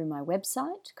me through my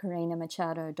website,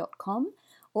 karinamachado.com,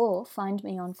 or find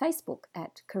me on Facebook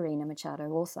at Karina Machado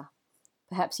Author.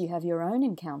 Perhaps you have your own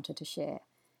encounter to share.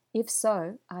 If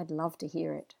so, I'd love to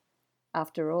hear it.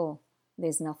 After all,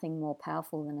 there's nothing more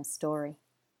powerful than a story.